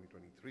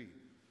 2023.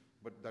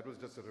 But that was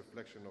just a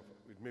reflection of,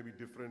 it may be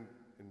different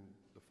in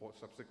the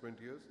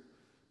subsequent years.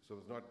 So I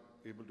was not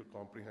able to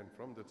comprehend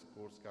from this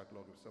course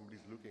catalog, if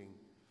somebody's looking,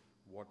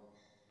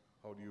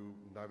 how do you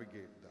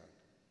navigate that?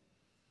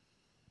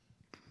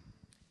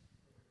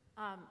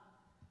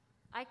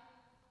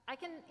 I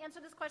can answer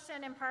this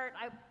question in part.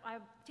 I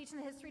teach in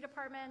the history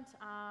department.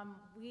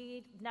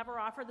 We never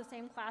offer the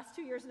same class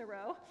 2 years in a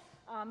row,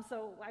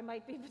 so I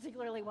might be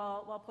particularly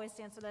well poised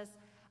to answer this.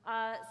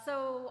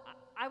 So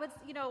I would,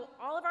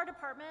 all of our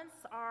departments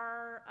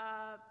are,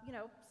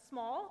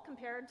 small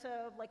compared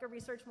to like a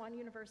Research One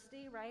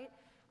university, right?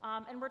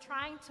 And we're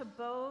trying to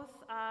both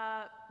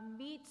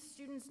meet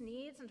students'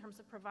 needs in terms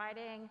of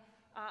providing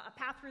a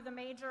path through the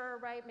major,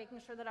 right, making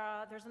sure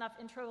that there's enough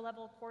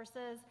intro-level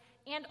courses,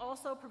 and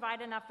also provide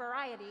enough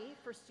variety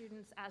for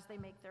students as they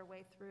make their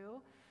way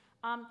through.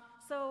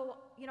 So,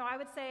 I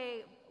would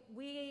say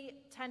we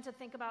tend to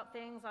think about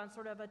things on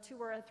sort of a 2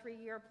 or a 3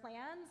 year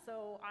plan.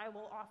 So I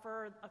will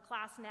offer a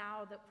class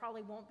now that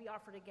probably won't be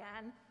offered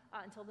again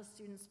until the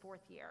student's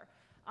 4th year.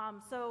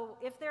 So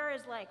if there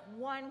is like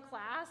one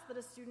class that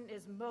a student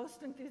is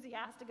most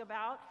enthusiastic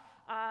about,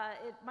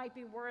 it might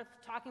be worth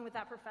talking with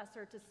that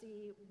professor to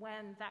see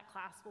when that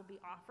class will be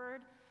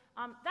offered.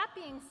 That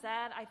being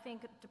said, I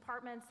think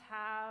departments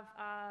have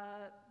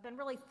been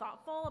really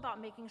thoughtful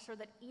about making sure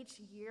that each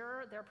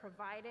year they're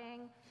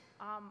providing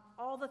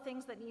all the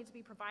things that need to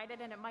be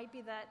provided, and it might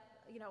be that,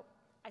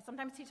 I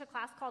sometimes teach a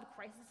class called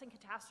Crisis and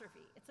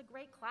Catastrophe. It's a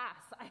great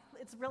class.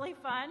 It's really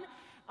fun.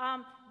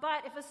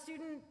 But if a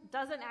student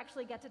doesn't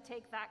actually get to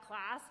take that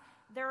class,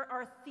 there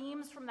are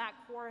themes from that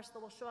course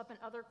that will show up in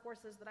other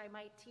courses that I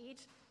might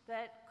teach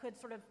that could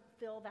sort of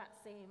fill that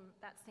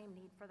same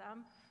need for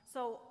them.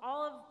 So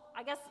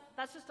I guess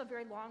that's just a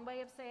very long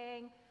way of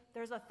saying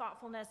there's a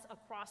thoughtfulness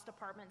across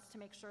departments to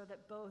make sure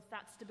that both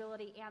that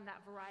stability and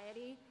that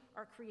variety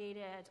are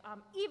created,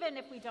 even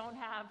if we don't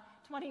have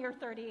 20 or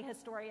 30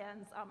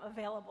 historians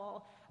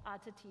available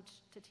to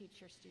teach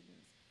your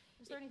students.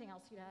 Is there anything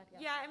else you'd add?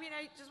 Yeah,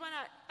 I just want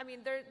to,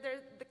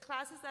 the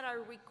classes that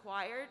are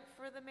required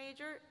for the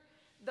major,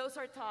 those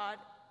are taught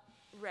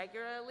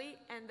regularly,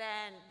 and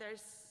then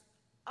there's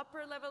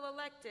upper level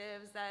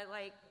electives that,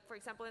 like, for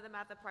example, in the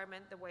math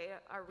department, the way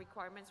our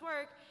requirements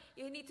work,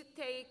 you need to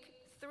take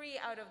 3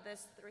 out of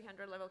this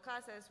 300 level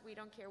classes. We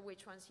don't care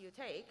which ones you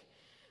take.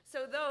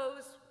 So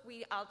those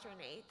we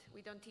alternate.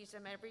 We don't teach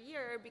them every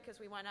year because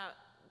we want to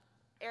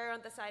err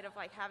on the side of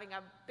like having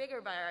a bigger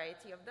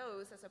variety of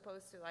those as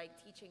opposed to like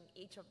teaching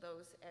each of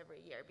those every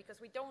year, because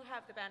we don't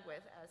have the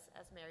bandwidth,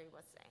 as Mary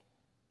was saying.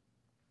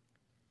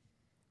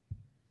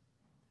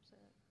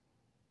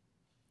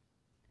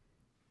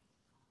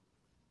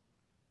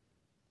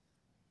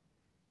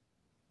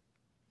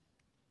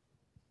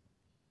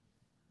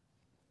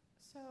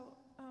 So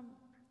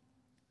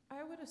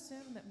I would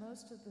assume that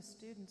most of the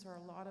students, or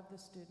a lot of the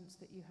students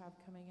that you have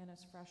coming in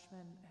as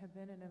freshmen, have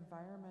been in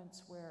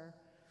environments where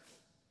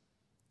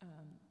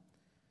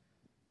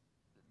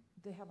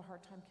they have a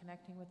hard time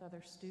connecting with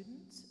other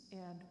students,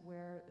 and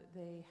where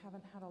they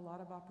haven't had a lot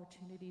of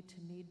opportunity to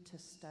need to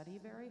study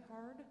very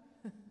hard.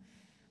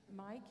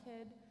 My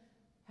kid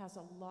has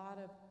a lot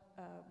of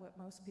what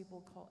most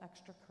people call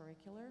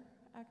extracurricular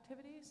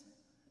activities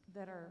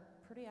that are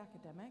pretty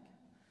academic,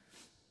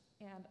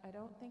 and I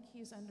don't think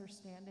he's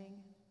understanding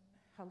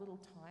how little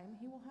time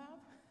he will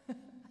have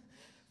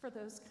for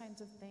those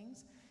kinds of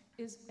things.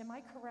 Am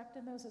I correct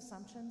in those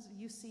assumptions?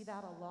 You see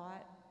that a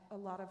lot. A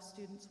lot of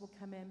students will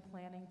come in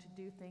planning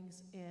to do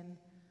things in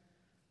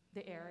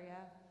the area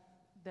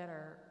that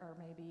are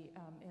maybe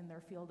in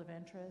their field of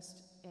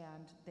interest,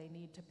 and they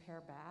need to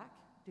pare back.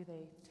 Do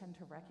they tend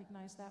to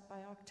recognize that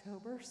by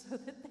October so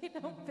that they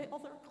don't fail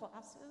their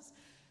classes?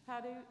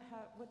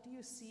 What do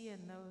you see in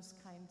those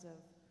kinds of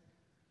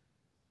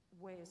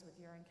ways with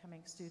your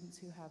incoming students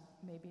who have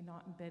maybe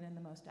not been in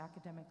the most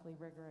academically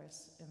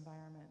rigorous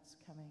environments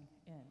coming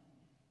in?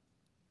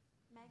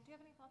 Meg, do you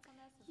have any thoughts on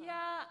this?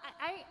 Yeah,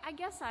 I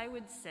guess I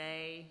would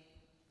say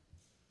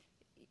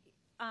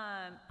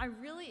I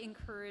really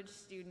encourage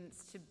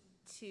students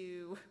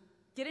to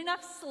get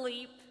enough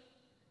sleep.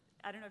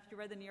 I don't know if you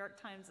read the New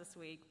York Times this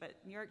week, but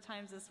New York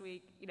Times this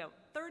week,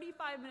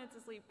 35 minutes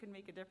of sleep can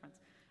make a difference.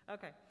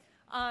 Okay.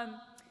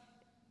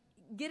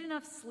 Get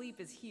enough sleep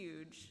is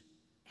huge.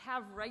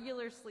 Have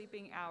regular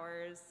sleeping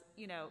hours,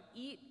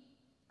 eat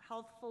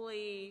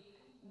healthfully,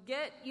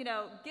 get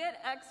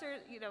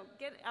exercise,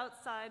 get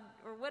outside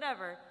or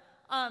whatever.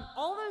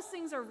 All those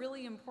things are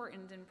really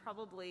important and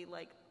probably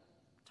like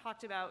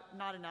talked about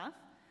not enough.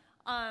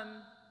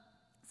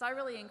 So I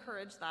really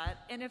encourage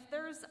that. And if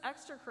there's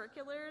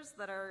extracurriculars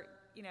that are,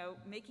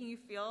 making you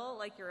feel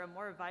like you're a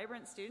more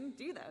vibrant student,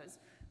 do those.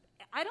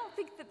 I don't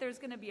think that there's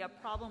going to be a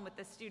problem with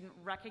the student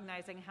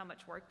recognizing how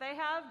much work they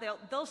have.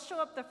 They'll show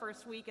up the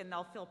first week and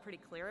they'll feel pretty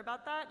clear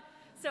about that.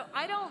 So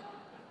I don't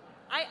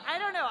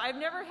know. I've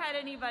never had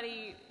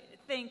anybody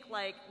think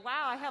like,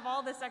 wow, I have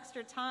all this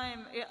extra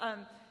time.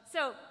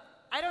 So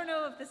I don't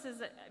know if this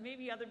is,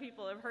 maybe other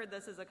people have heard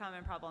this as a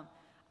common problem.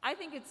 I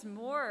think it's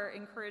more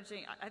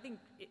encouraging. I think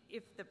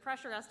if the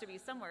pressure has to be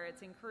somewhere,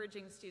 it's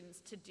encouraging students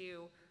to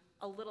do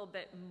a little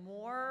bit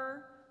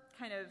more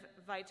kind of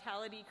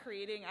vitality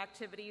creating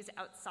activities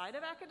outside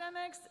of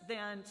academics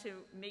than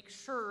to make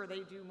sure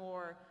they do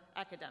more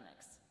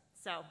academics.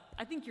 So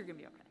I think you're going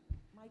to be okay.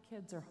 My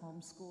kids are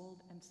homeschooled,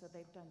 and so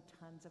they've done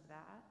tons of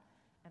that.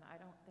 And I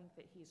don't think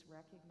that he's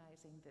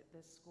recognizing that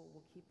this school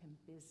will keep him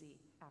busy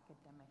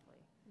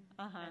academically.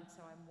 And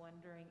so I'm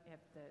wondering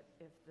if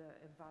the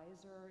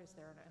advisor, is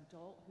there an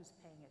adult who's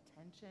paying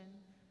attention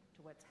to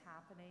what's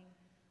happening?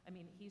 I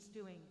mean, he's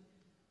doing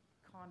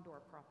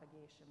condor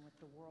propagation with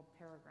the World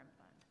Peregrine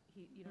Fund.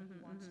 He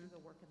wants to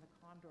go work in the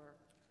condor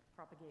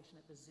propagation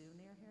at the zoo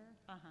near here.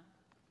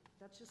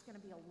 That's just going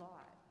to be a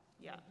lot.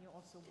 Yeah. And he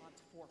also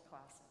wants 4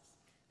 classes.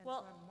 And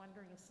Well- so I'm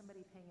wondering, is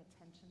somebody paying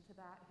attention to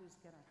that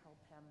who's going to help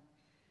him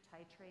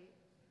titrate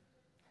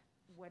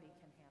what he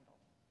can handle?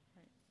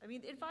 Right. I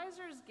mean,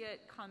 advisors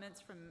get comments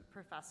from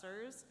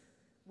professors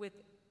with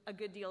a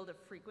good deal of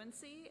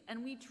frequency,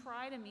 and we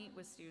try to meet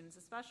with students,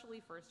 especially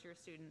first-year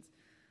students,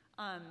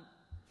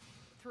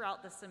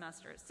 throughout the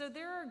semester. So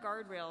there are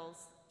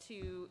guardrails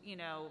to,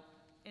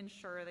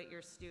 ensure that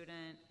your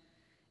student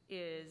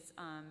is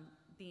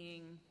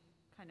being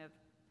kind of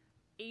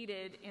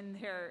aided in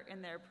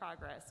their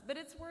progress. But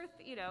it's worth,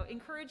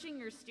 encouraging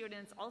your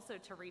students also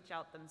to reach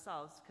out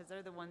themselves, because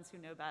they're the ones who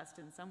know best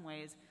in some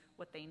ways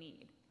what they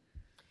need.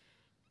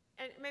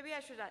 And maybe I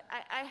should add,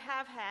 I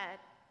have had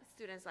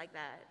students like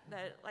that,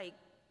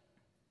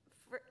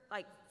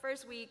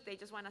 first week, they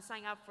just want to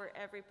sign up for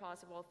every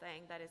possible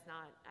thing that is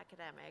not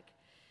academic.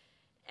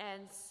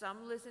 And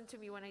some listen to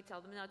me when I tell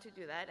them not to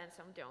do that, and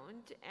some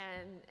don't.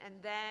 And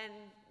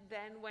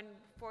then when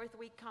 4th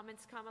week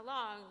comments come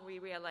along, we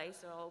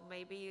realize,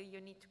 maybe you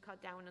need to cut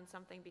down on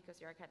something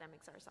because your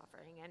academics are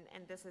suffering.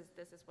 And this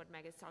is what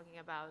Meg is talking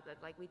about, that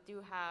we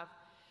do have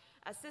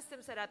a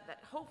system set up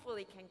that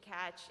hopefully can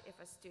catch if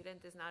a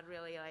student is not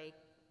really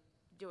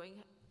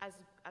doing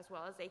as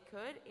well as they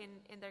could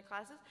in their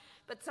classes.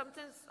 But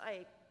sometimes,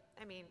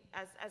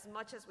 as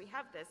much as we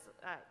have this,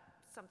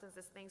 sometimes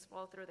these things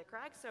fall through the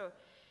cracks. So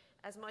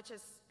as much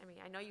as,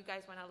 I know you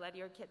guys want to let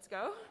your kids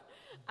go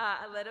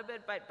a little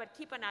bit, but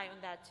keep an eye on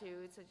that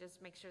too. So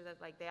just make sure that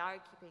they are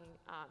keeping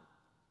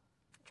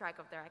track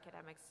of their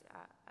academics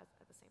at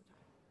the same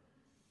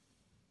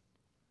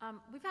time.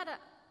 We've had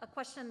a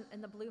question in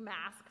the blue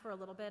mask for a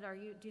little bit.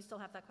 Do you still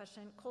have that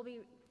question? Colby,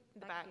 In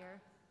the back back. here.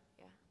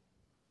 Yeah.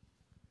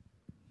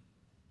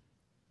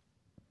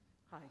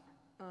 Hi.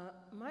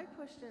 My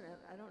question, and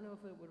I don't know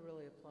if it would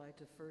really apply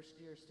to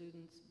first-year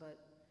students, but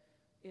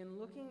in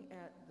looking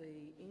at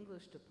the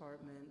English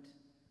department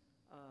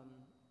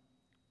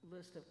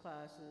list of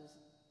classes,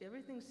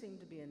 everything seemed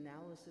to be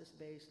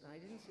analysis-based, and I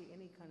didn't see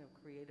any kind of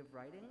creative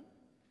writing.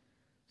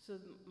 So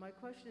my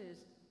question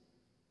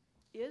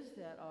is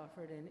that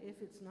offered? And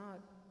if it's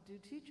not, do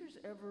teachers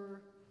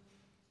ever,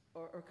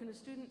 or can a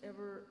student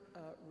ever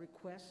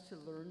request to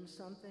learn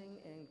something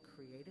and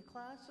create a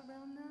class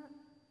around that?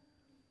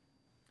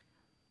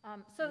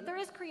 So there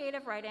is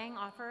creative writing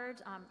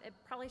offered. It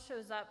probably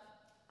shows up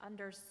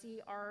under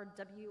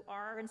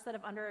CRWR instead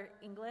of under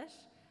English.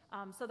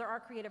 So there are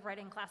creative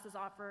writing classes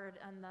offered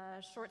in the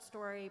short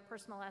story,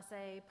 personal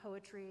essay,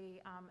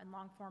 poetry, and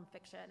long-form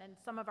fiction. And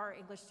some of our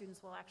English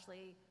students will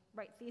actually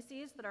write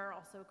theses that are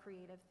also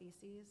creative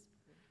theses.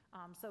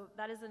 So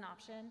that is an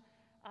option.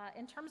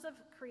 In terms of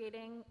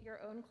creating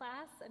your own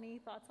class, any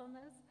thoughts on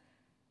this?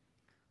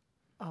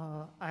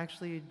 I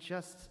actually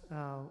just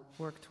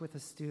worked with a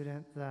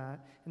student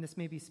that, and this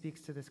maybe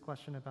speaks to this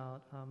question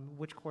about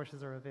which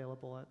courses are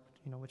available at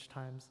which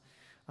times.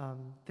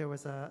 There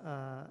was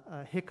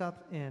a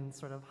hiccup in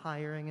sort of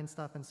hiring and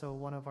stuff, and so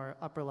one of our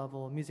upper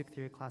level music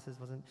theory classes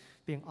wasn't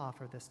being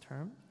offered this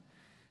term.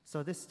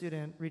 So this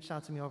student reached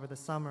out to me over the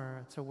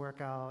summer to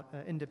work out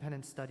an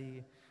independent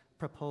study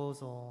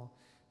proposal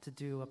to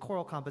do a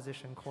choral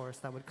composition course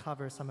that would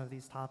cover some of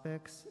these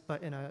topics,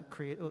 but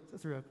through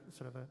a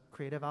sort of a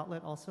creative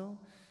outlet also.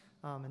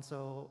 And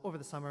so over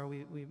the summer,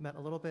 we met a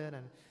little bit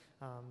and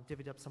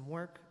divvied up some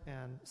work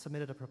and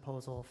submitted a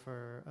proposal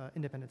for an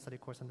independent study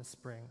course in the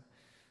spring.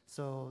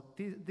 So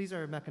these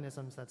are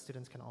mechanisms that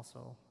students can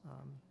also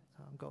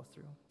go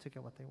through to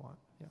get what they want.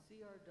 Yeah.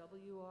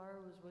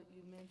 CRWR was what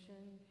you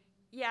mentioned?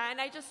 Yeah,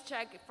 and I just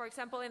checked, for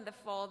example, in the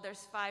fall,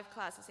 there's 5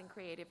 classes in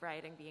creative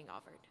writing being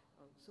offered.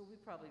 Oh, so we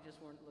probably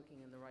just weren't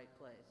looking in the right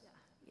place.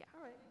 Yeah.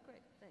 All right,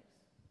 great, thanks.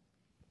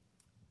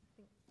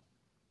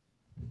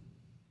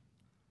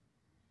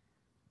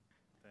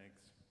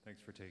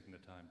 Thanks for taking the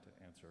time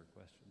to answer our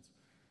questions.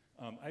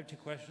 I have 2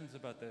 questions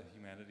about the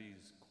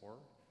humanities core.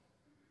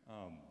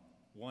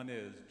 One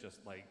is just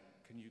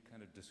can you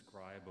kind of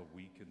describe a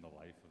week in the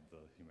life of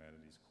the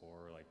humanities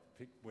core? Like,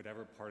 pick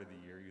whatever part of the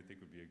year you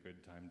think would be a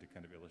good time to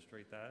kind of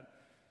illustrate that,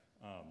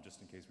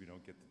 just in case we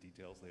don't get the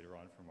details later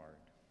on from our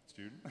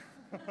student.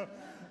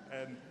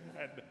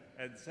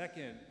 and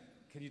second,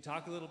 can you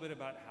talk a little bit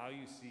about how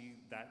you see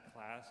that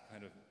class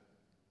kind of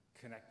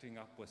connecting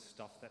up with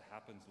stuff that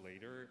happens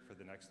later for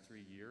the next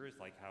 3 years,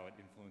 like how it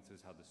influences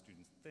how the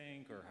students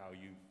think, or how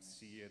you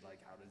see it, like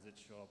how does it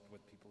show up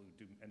with people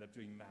who end up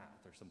doing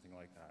math or something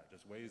like that?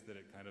 Just ways that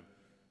it kind of,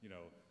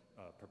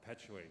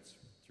 perpetuates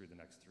through the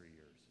next 3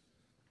 years.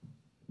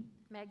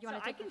 Meg, you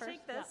want to take the first? I can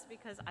take this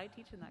because I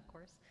teach in that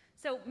course.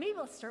 So maybe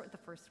let's start with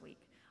the first week.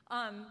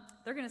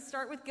 They're going to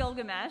start with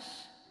Gilgamesh,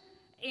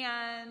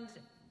 and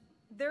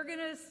they're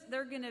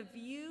going to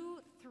view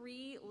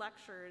 3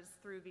 lectures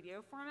through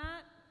video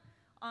format.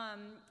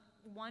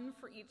 One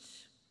for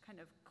each kind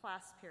of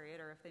class period,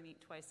 or if they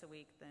meet twice a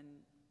week, then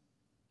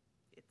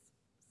it's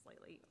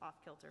slightly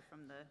off-kilter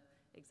from the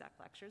exact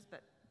lectures,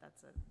 but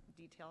that's a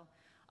detail.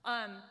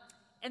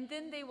 And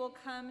then they will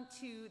come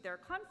to their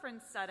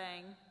conference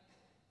setting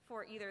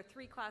for either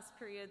 3 class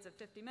periods of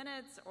 50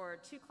 minutes or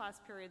 2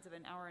 class periods of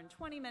an hour and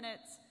 20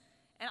 minutes.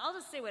 And I'll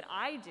just say what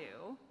I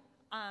do.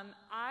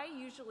 I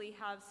usually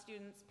have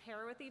students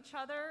pair with each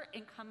other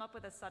and come up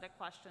with a set of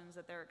questions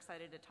that they're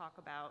excited to talk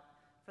about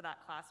for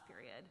that class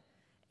period.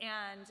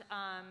 And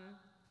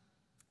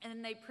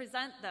then they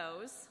present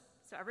those,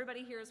 so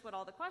everybody hears what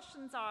all the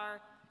questions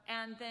are,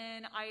 and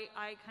then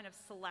I kind of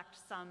select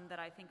some that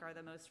I think are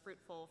the most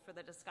fruitful for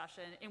the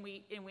discussion, and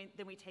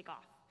then we take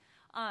off.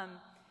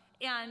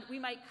 And we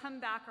might come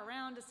back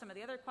around to some of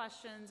the other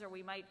questions, or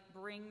we might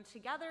bring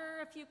together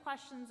a few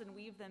questions and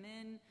weave them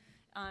in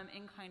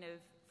kind of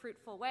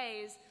fruitful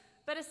ways.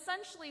 But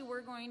essentially,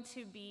 we're going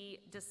to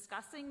be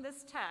discussing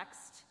this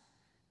text,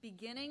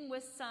 beginning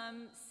with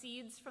some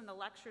seeds from the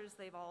lectures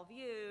they've all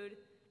viewed,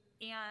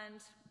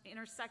 and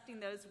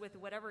intersecting those with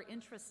whatever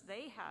interests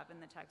they have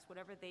in the text,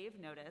 whatever they've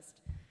noticed.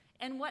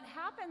 And what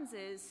happens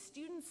is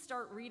students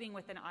start reading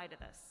with an eye to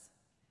this.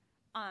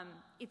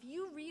 If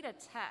you read a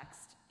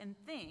text and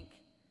think,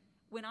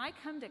 when I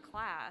come to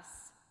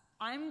class,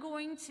 I'm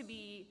going to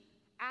be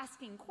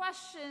asking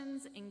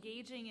questions,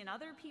 engaging in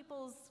other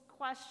people's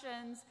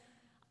questions,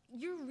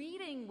 you're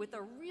reading with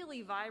a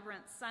really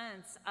vibrant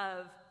sense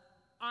of,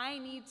 I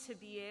need to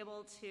be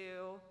able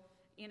to,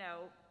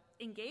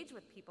 engage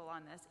with people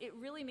on this. It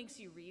really makes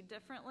you read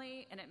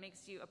differently, and it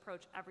makes you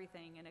approach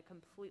everything in a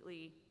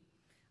completely,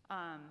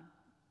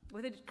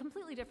 with a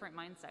completely different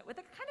mindset, with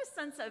a kind of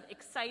sense of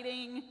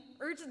exciting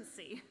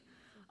urgency.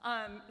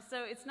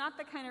 So it's not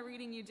the kind of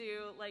reading you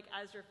do like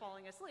as you're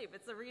falling asleep.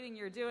 It's the reading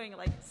you're doing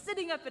like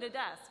sitting up at a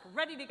desk,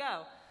 ready to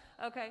go.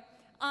 Okay.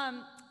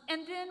 And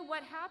then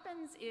what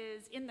happens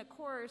is in the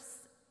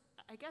course,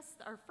 I guess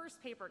our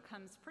first paper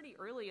comes pretty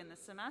early in the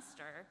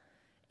semester,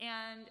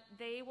 and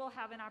they will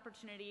have an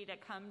opportunity to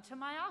come to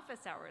my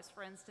office hours,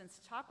 for instance,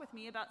 to talk with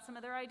me about some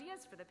of their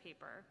ideas for the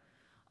paper.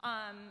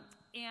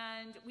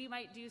 And we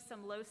might do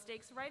some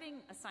low-stakes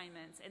writing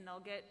assignments, and they'll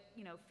get,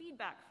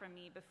 feedback from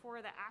me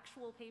before the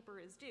actual paper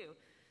is due.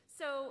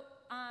 So,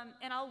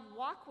 and I'll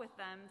walk with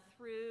them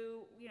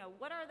through,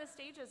 what are the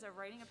stages of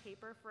writing a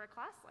paper for a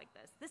class like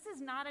this? This is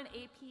not an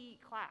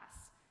AP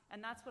class.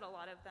 And that's what a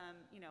lot of them,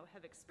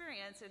 have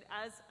experienced. And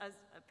as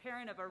a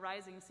parent of a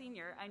rising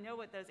senior, I know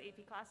what those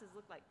AP classes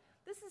look like.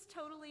 This is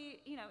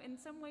totally, in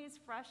some ways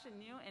fresh and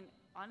new and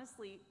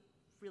honestly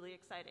really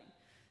exciting.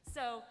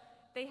 So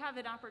they have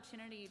an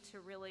opportunity to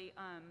really,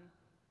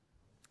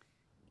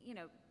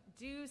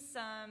 do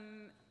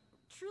some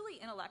truly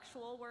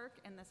intellectual work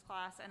in this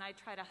class, and I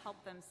try to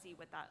help them see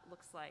what that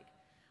looks like.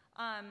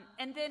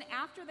 And then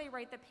after they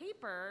write the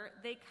paper,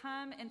 they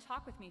come and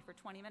talk with me for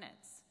 20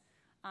 minutes.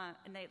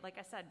 And they, like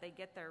I said, they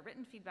get their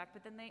written feedback,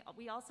 but then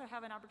we also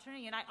have an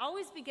opportunity. And I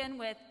always begin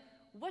with,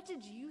 what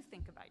did you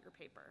think about your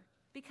paper?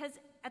 Because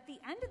at the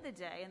end of the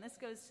day, and this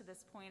goes to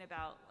this point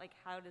about like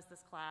how does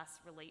this class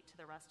relate to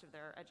the rest of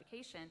their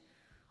education,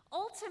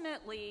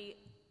 ultimately,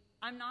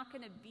 I'm not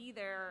going to be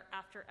there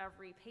after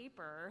every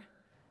paper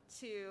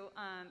to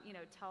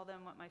tell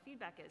them what my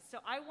feedback is. So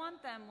I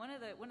want them, one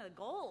of the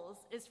goals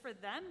is for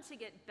them to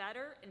get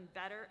better and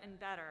better and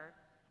better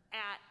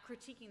at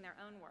critiquing their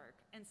own work.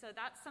 And so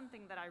that's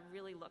something that I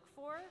really look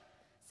for.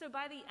 So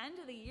by the end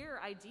of the year,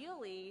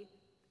 ideally,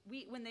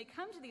 when they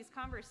come to these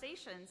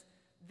conversations,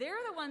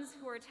 they're the ones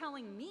who are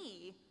telling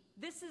me,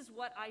 this is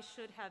what I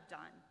should have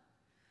done.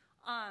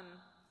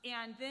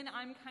 And then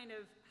I'm kind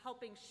of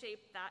helping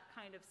shape that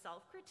kind of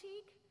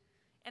self-critique.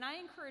 And I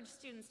encourage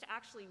students to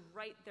actually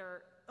write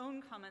their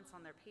own comments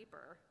on their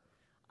paper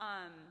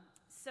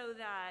so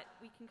that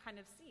we can kind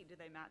of see, do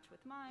they match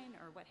with mine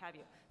or what have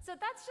you. So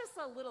that's just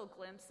a little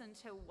glimpse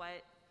into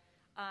what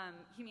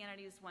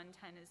Humanities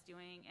 110 is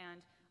doing.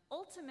 And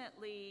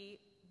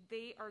ultimately,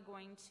 they are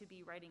going to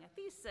be writing a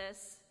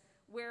thesis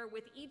where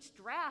with each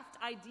draft,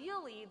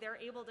 ideally, they're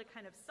able to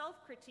kind of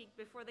self-critique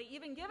before they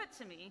even give it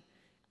to me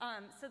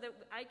so that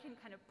I can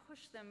kind of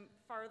push them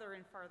farther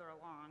and farther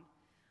along.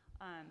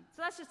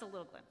 So that's just a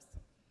little glimpse.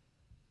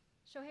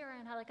 Shohira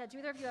and Halika, do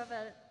either of you have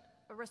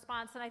a a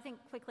response, and I think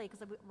quickly,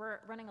 because we're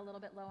running a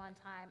little bit low on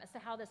time, as to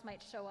how this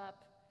might show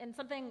up in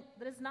something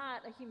that is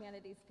not a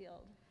humanities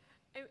field.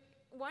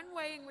 One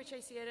way in which I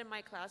see it in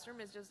my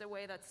classroom is just the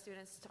way that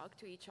students talk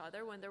to each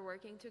other when they're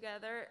working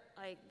together,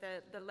 like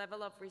the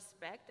level of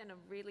respect and of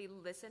really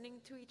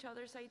listening to each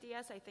other's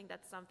ideas. I think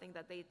that's something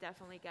that they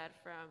definitely get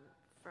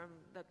from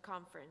the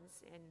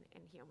conference in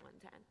HUM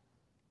 110.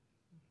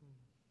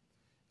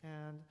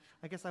 And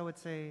I guess I would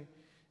say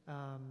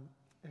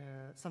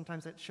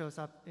sometimes it shows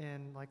up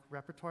in like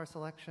repertoire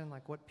selection,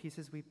 like what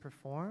pieces we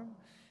perform,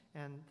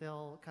 and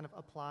they'll kind of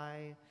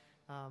apply,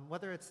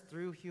 whether it's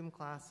through HUM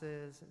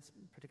classes,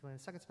 particularly in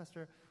the second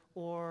semester,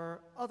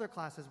 or other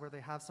classes where they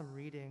have some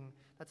reading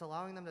that's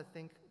allowing them to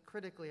think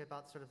critically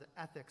about sort of the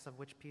ethics of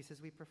which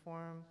pieces we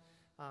perform.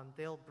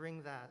 They'll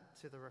bring that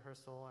to the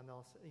rehearsal, and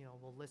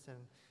we'll listen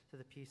to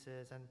the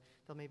pieces, and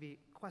they'll maybe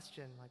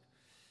question, like,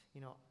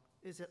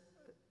 is it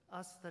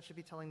us that should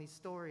be telling these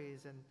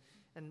stories?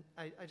 And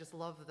I just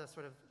love the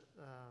sort of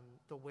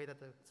the way that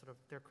the sort of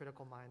their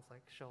critical minds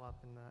like show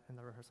up in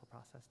the rehearsal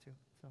process too.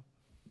 So.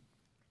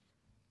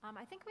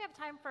 I think we have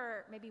time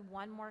for maybe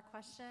one more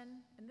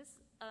question. And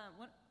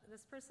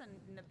this person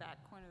in the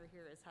back corner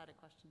here has had a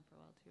question for a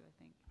while too, I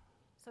think.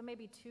 So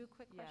maybe two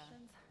quick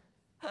questions.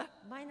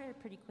 Mine are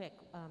pretty quick.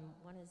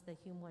 One is the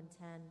HUM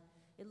 110.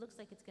 It looks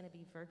like it's going to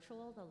be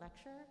virtual, the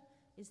lecture.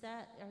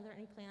 Are there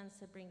any plans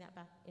to bring that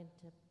back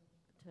into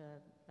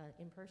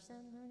in-person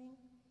learning?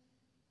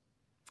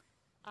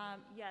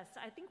 Yes,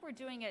 I think we're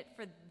doing it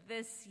for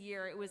this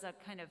year. It was a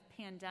kind of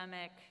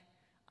pandemic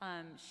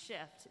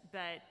shift,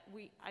 but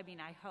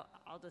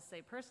I'll just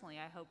say personally,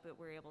 I hope that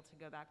we're able to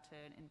go back to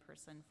an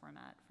in-person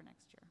format for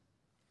next year.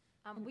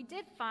 We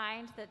did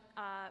find that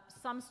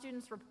some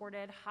students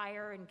reported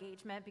higher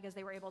engagement because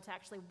they were able to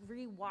actually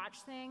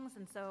re-watch things,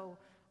 and so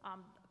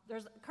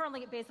there's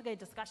currently basically a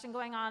discussion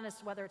going on as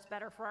to whether it's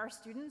better for our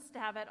students to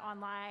have it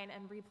online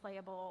and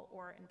replayable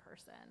or in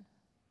person.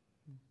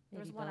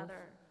 There's one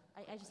other.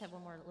 I just have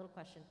one more little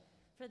question.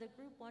 For the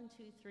group 1,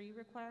 2, 3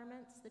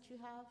 requirements that you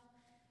have,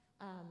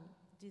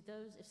 do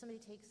those, if somebody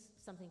takes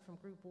something from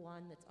group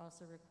 1 that's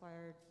also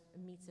required,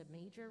 meets a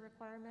major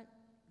requirement,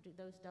 do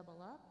those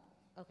double up?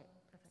 Okay,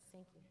 perfect,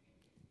 thank you.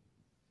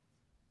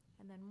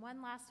 And then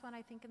one last one,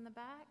 I think, in the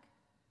back.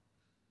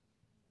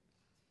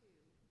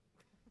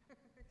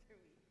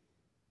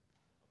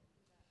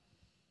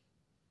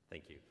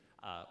 Thank you.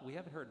 We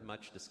haven't heard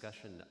much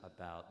discussion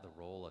about the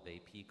role of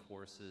AP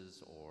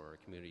courses or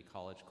community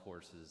college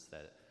courses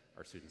that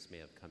our students may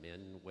have come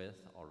in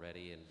with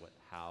already, and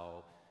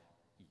how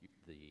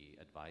the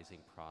advising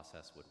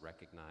process would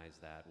recognize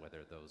that,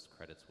 whether those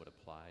credits would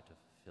apply to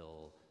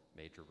fulfill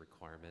major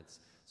requirements.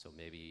 So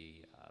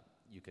maybe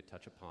you could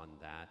touch upon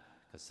that,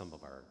 because some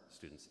of our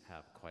students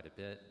have quite a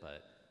bit,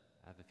 but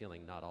I have a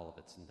feeling not all of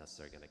it's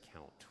necessarily going to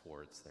count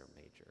towards their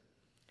major.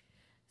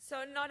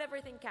 So not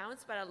everything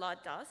counts, but a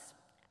lot does.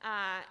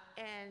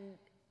 And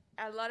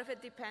a lot of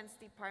it depends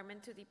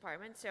department to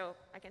department. So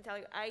I can tell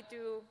you, I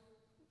do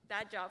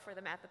that job for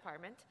the math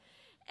department.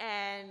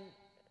 And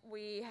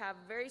we have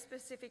very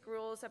specific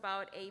rules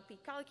about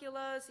AP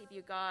calculus. If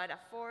you got a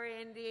 4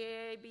 in the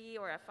AB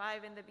or a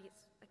 5 in the B,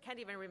 I can't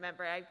even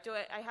remember.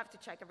 I have to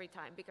check every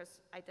time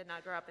because I did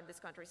not grow up in this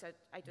country, so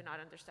I do not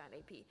understand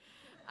AP.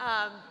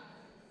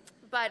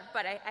 But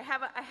I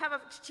have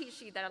a cheat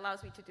sheet that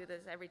allows me to do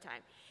this every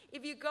time.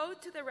 If you go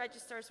to the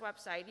registrar's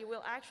website, you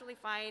will actually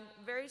find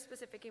very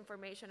specific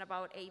information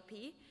about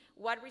AP,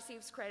 what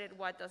receives credit,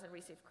 what doesn't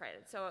receive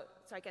credit. So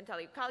I can tell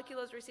you,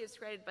 calculus receives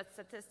credit, but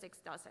statistics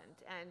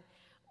doesn't, and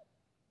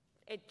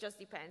it just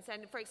depends.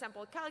 And for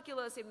example,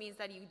 calculus, it means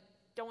that you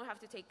don't have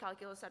to take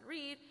calculus at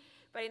Reed,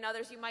 but in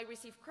others you might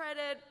receive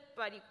credit,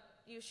 but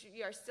you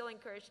are still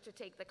encouraged to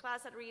take the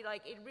class at Reed.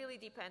 Like, it really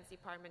depends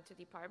department to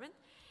department.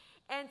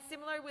 And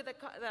similar with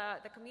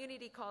the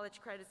community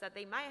college credits that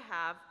they might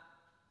have,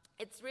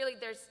 it's really,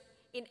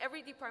 in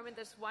every department,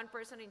 there's one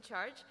person in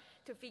charge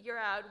to figure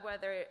out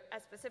whether a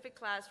specific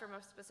class from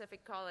a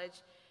specific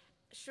college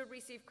should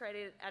receive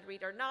credit at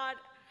Reed or not,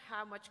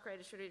 how much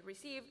credit should it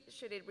receive,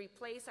 should it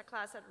replace a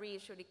class at Reed,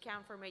 should it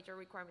count for major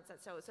requirements, and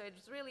so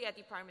it's really a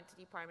department to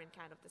department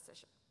kind of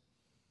decision.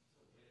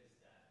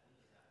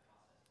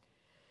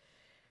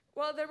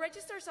 Well, the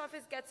registrar's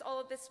office gets all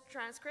of these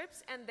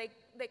transcripts, and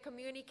they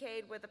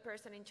communicate with the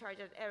person in charge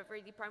at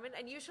every department.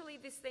 And usually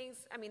these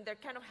things, they're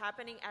kind of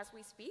happening as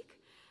we speak.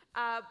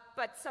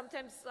 But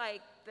sometimes,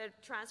 like, the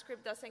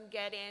transcript doesn't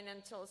get in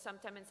until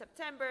sometime in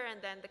September, and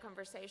then the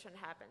conversation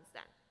happens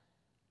then.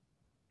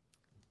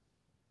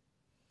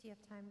 Do you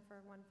have time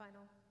for one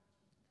final?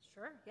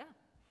 Sure, yeah.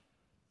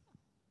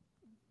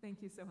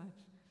 Thank you so much.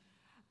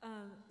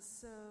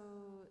 So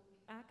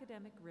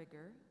academic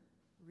rigor,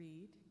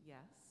 read, yes.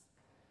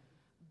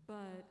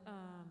 But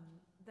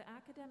the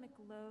academic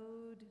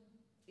load,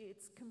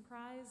 it's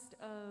comprised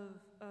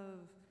of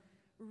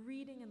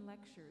reading and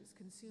lectures,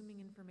 consuming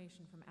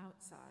information from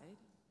outside,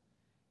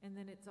 and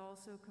then it's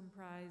also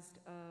comprised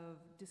of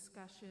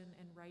discussion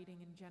and writing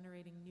and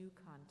generating new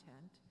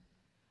content.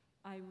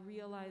 I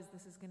realize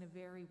this is going to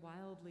vary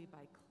wildly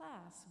by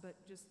class, but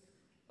just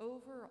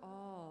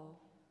overall,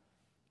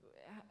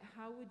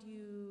 how would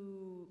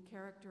you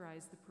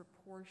characterize the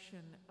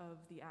proportion of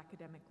the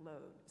academic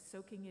load?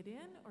 Soaking it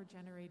in or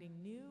generating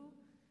new?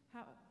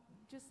 How,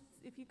 just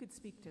if you could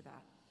speak to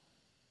that.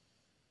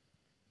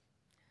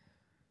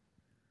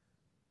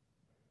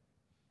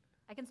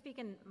 I can speak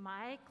in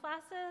my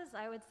classes.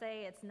 I would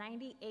say it's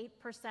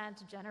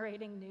 98%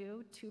 generating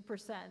new,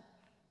 2%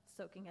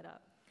 soaking it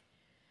up.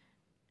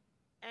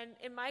 And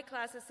in my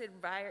classes, it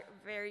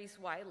varies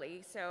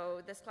widely.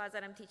 So this class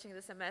that I'm teaching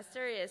this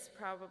semester is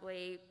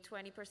probably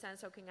 20%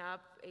 soaking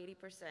up, 80%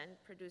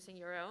 producing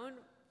your own.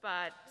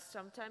 But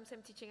sometimes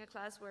I'm teaching a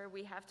class where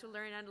we have to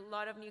learn a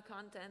lot of new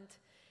content.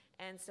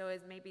 And so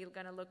it's maybe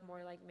going to look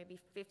more like maybe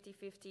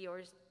 50-50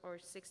 or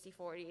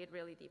 60-40. It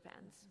really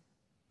depends.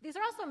 These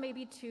are also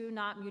maybe two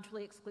not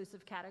mutually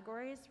exclusive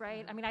categories,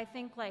 right? I mean, I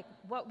think like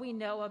what we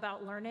know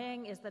about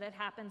learning is that it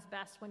happens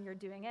best when you're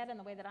doing it in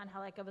the way that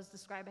Angelica was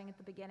describing at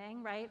the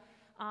beginning, right?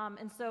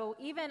 And so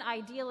even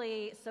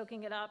ideally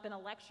soaking it up in a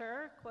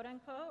lecture, quote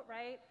unquote,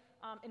 right,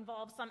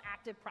 involves some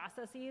active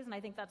processes. And I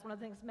think that's one of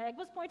the things Meg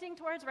was pointing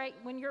towards, right?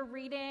 When you're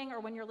reading or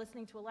when you're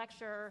listening to a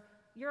lecture,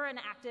 you're an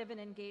active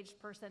and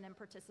engaged person and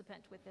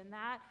participant within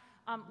that.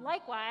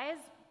 Likewise,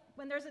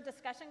 when there's a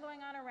discussion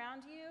going on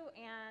around you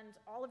and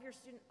all of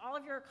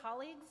your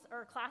colleagues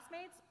or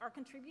classmates are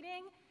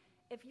contributing,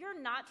 if you're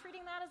not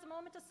treating that as a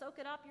moment to soak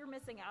it up, you're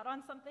missing out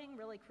on something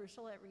really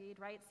crucial at Reed,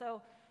 right?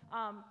 So,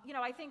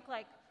 I think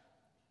like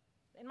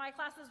in my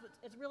classes,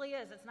 it really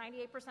is, it's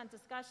 98%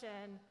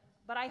 discussion,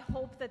 but I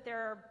hope that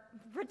they're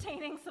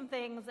retaining some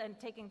things and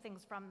taking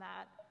things from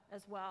that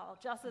as well,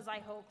 just as I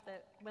hope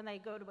that when they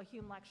go to a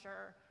Hume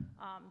lecture,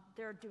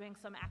 they're doing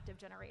some active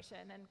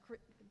generation and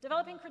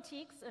developing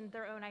critiques and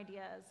their own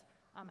ideas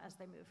as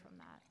they move from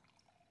that.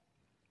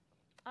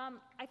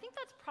 I think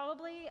that's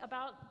probably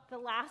about the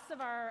last of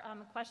our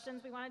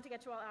questions. We wanted to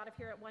get you all out of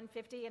here at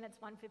 1:50, and it's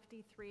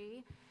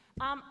 1:53.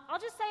 I'll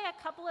just say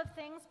a couple of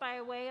things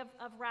by way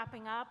of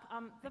wrapping up.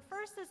 The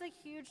first is a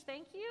huge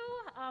thank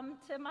you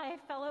to my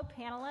fellow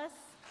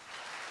panelists.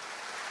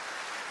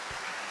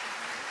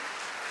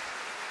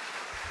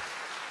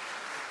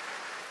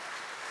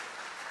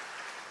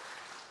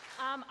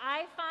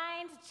 I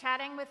find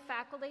chatting with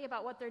faculty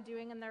about what they're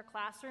doing in their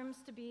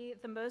classrooms to be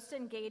the most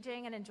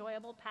engaging and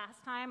enjoyable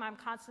pastime. I'm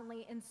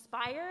constantly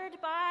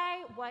inspired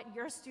by what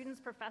your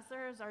students'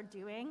 professors are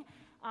doing.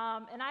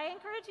 And I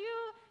encourage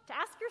you to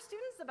ask your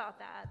students about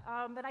that.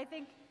 And I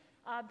think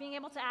being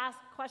able to ask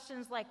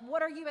questions like,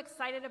 what are you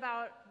excited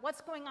about?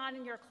 What's going on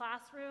in your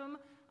classroom?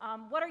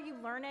 What are you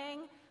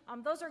learning?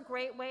 Those are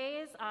great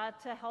ways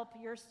to help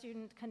your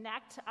student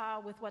connect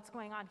with what's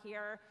going on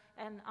here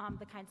and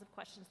the kinds of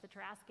questions that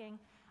you're asking.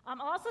 I'll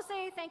also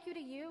say thank you to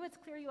you. It's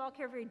clear you all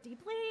care very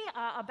deeply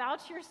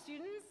about your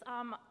students.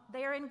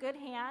 They are in good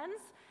hands.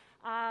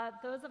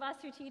 Those of us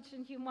who teach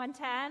in Hume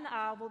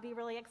 110 will be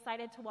really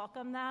excited to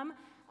welcome them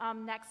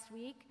next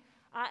week.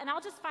 And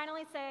I'll just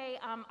finally say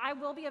I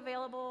will be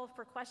available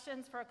for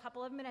questions for a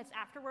couple of minutes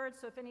afterwards,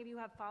 so if any of you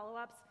have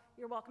follow-ups,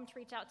 you're welcome to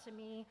reach out to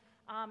me.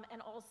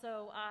 And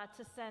also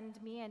to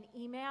send me an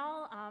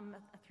email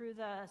through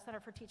the Center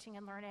for Teaching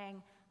and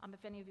Learning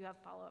if any of you have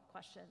follow-up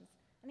questions.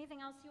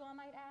 Anything else you all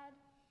might add?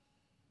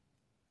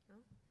 No?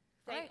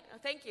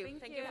 Thank you.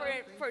 Thank you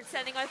for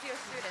sending us your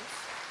students.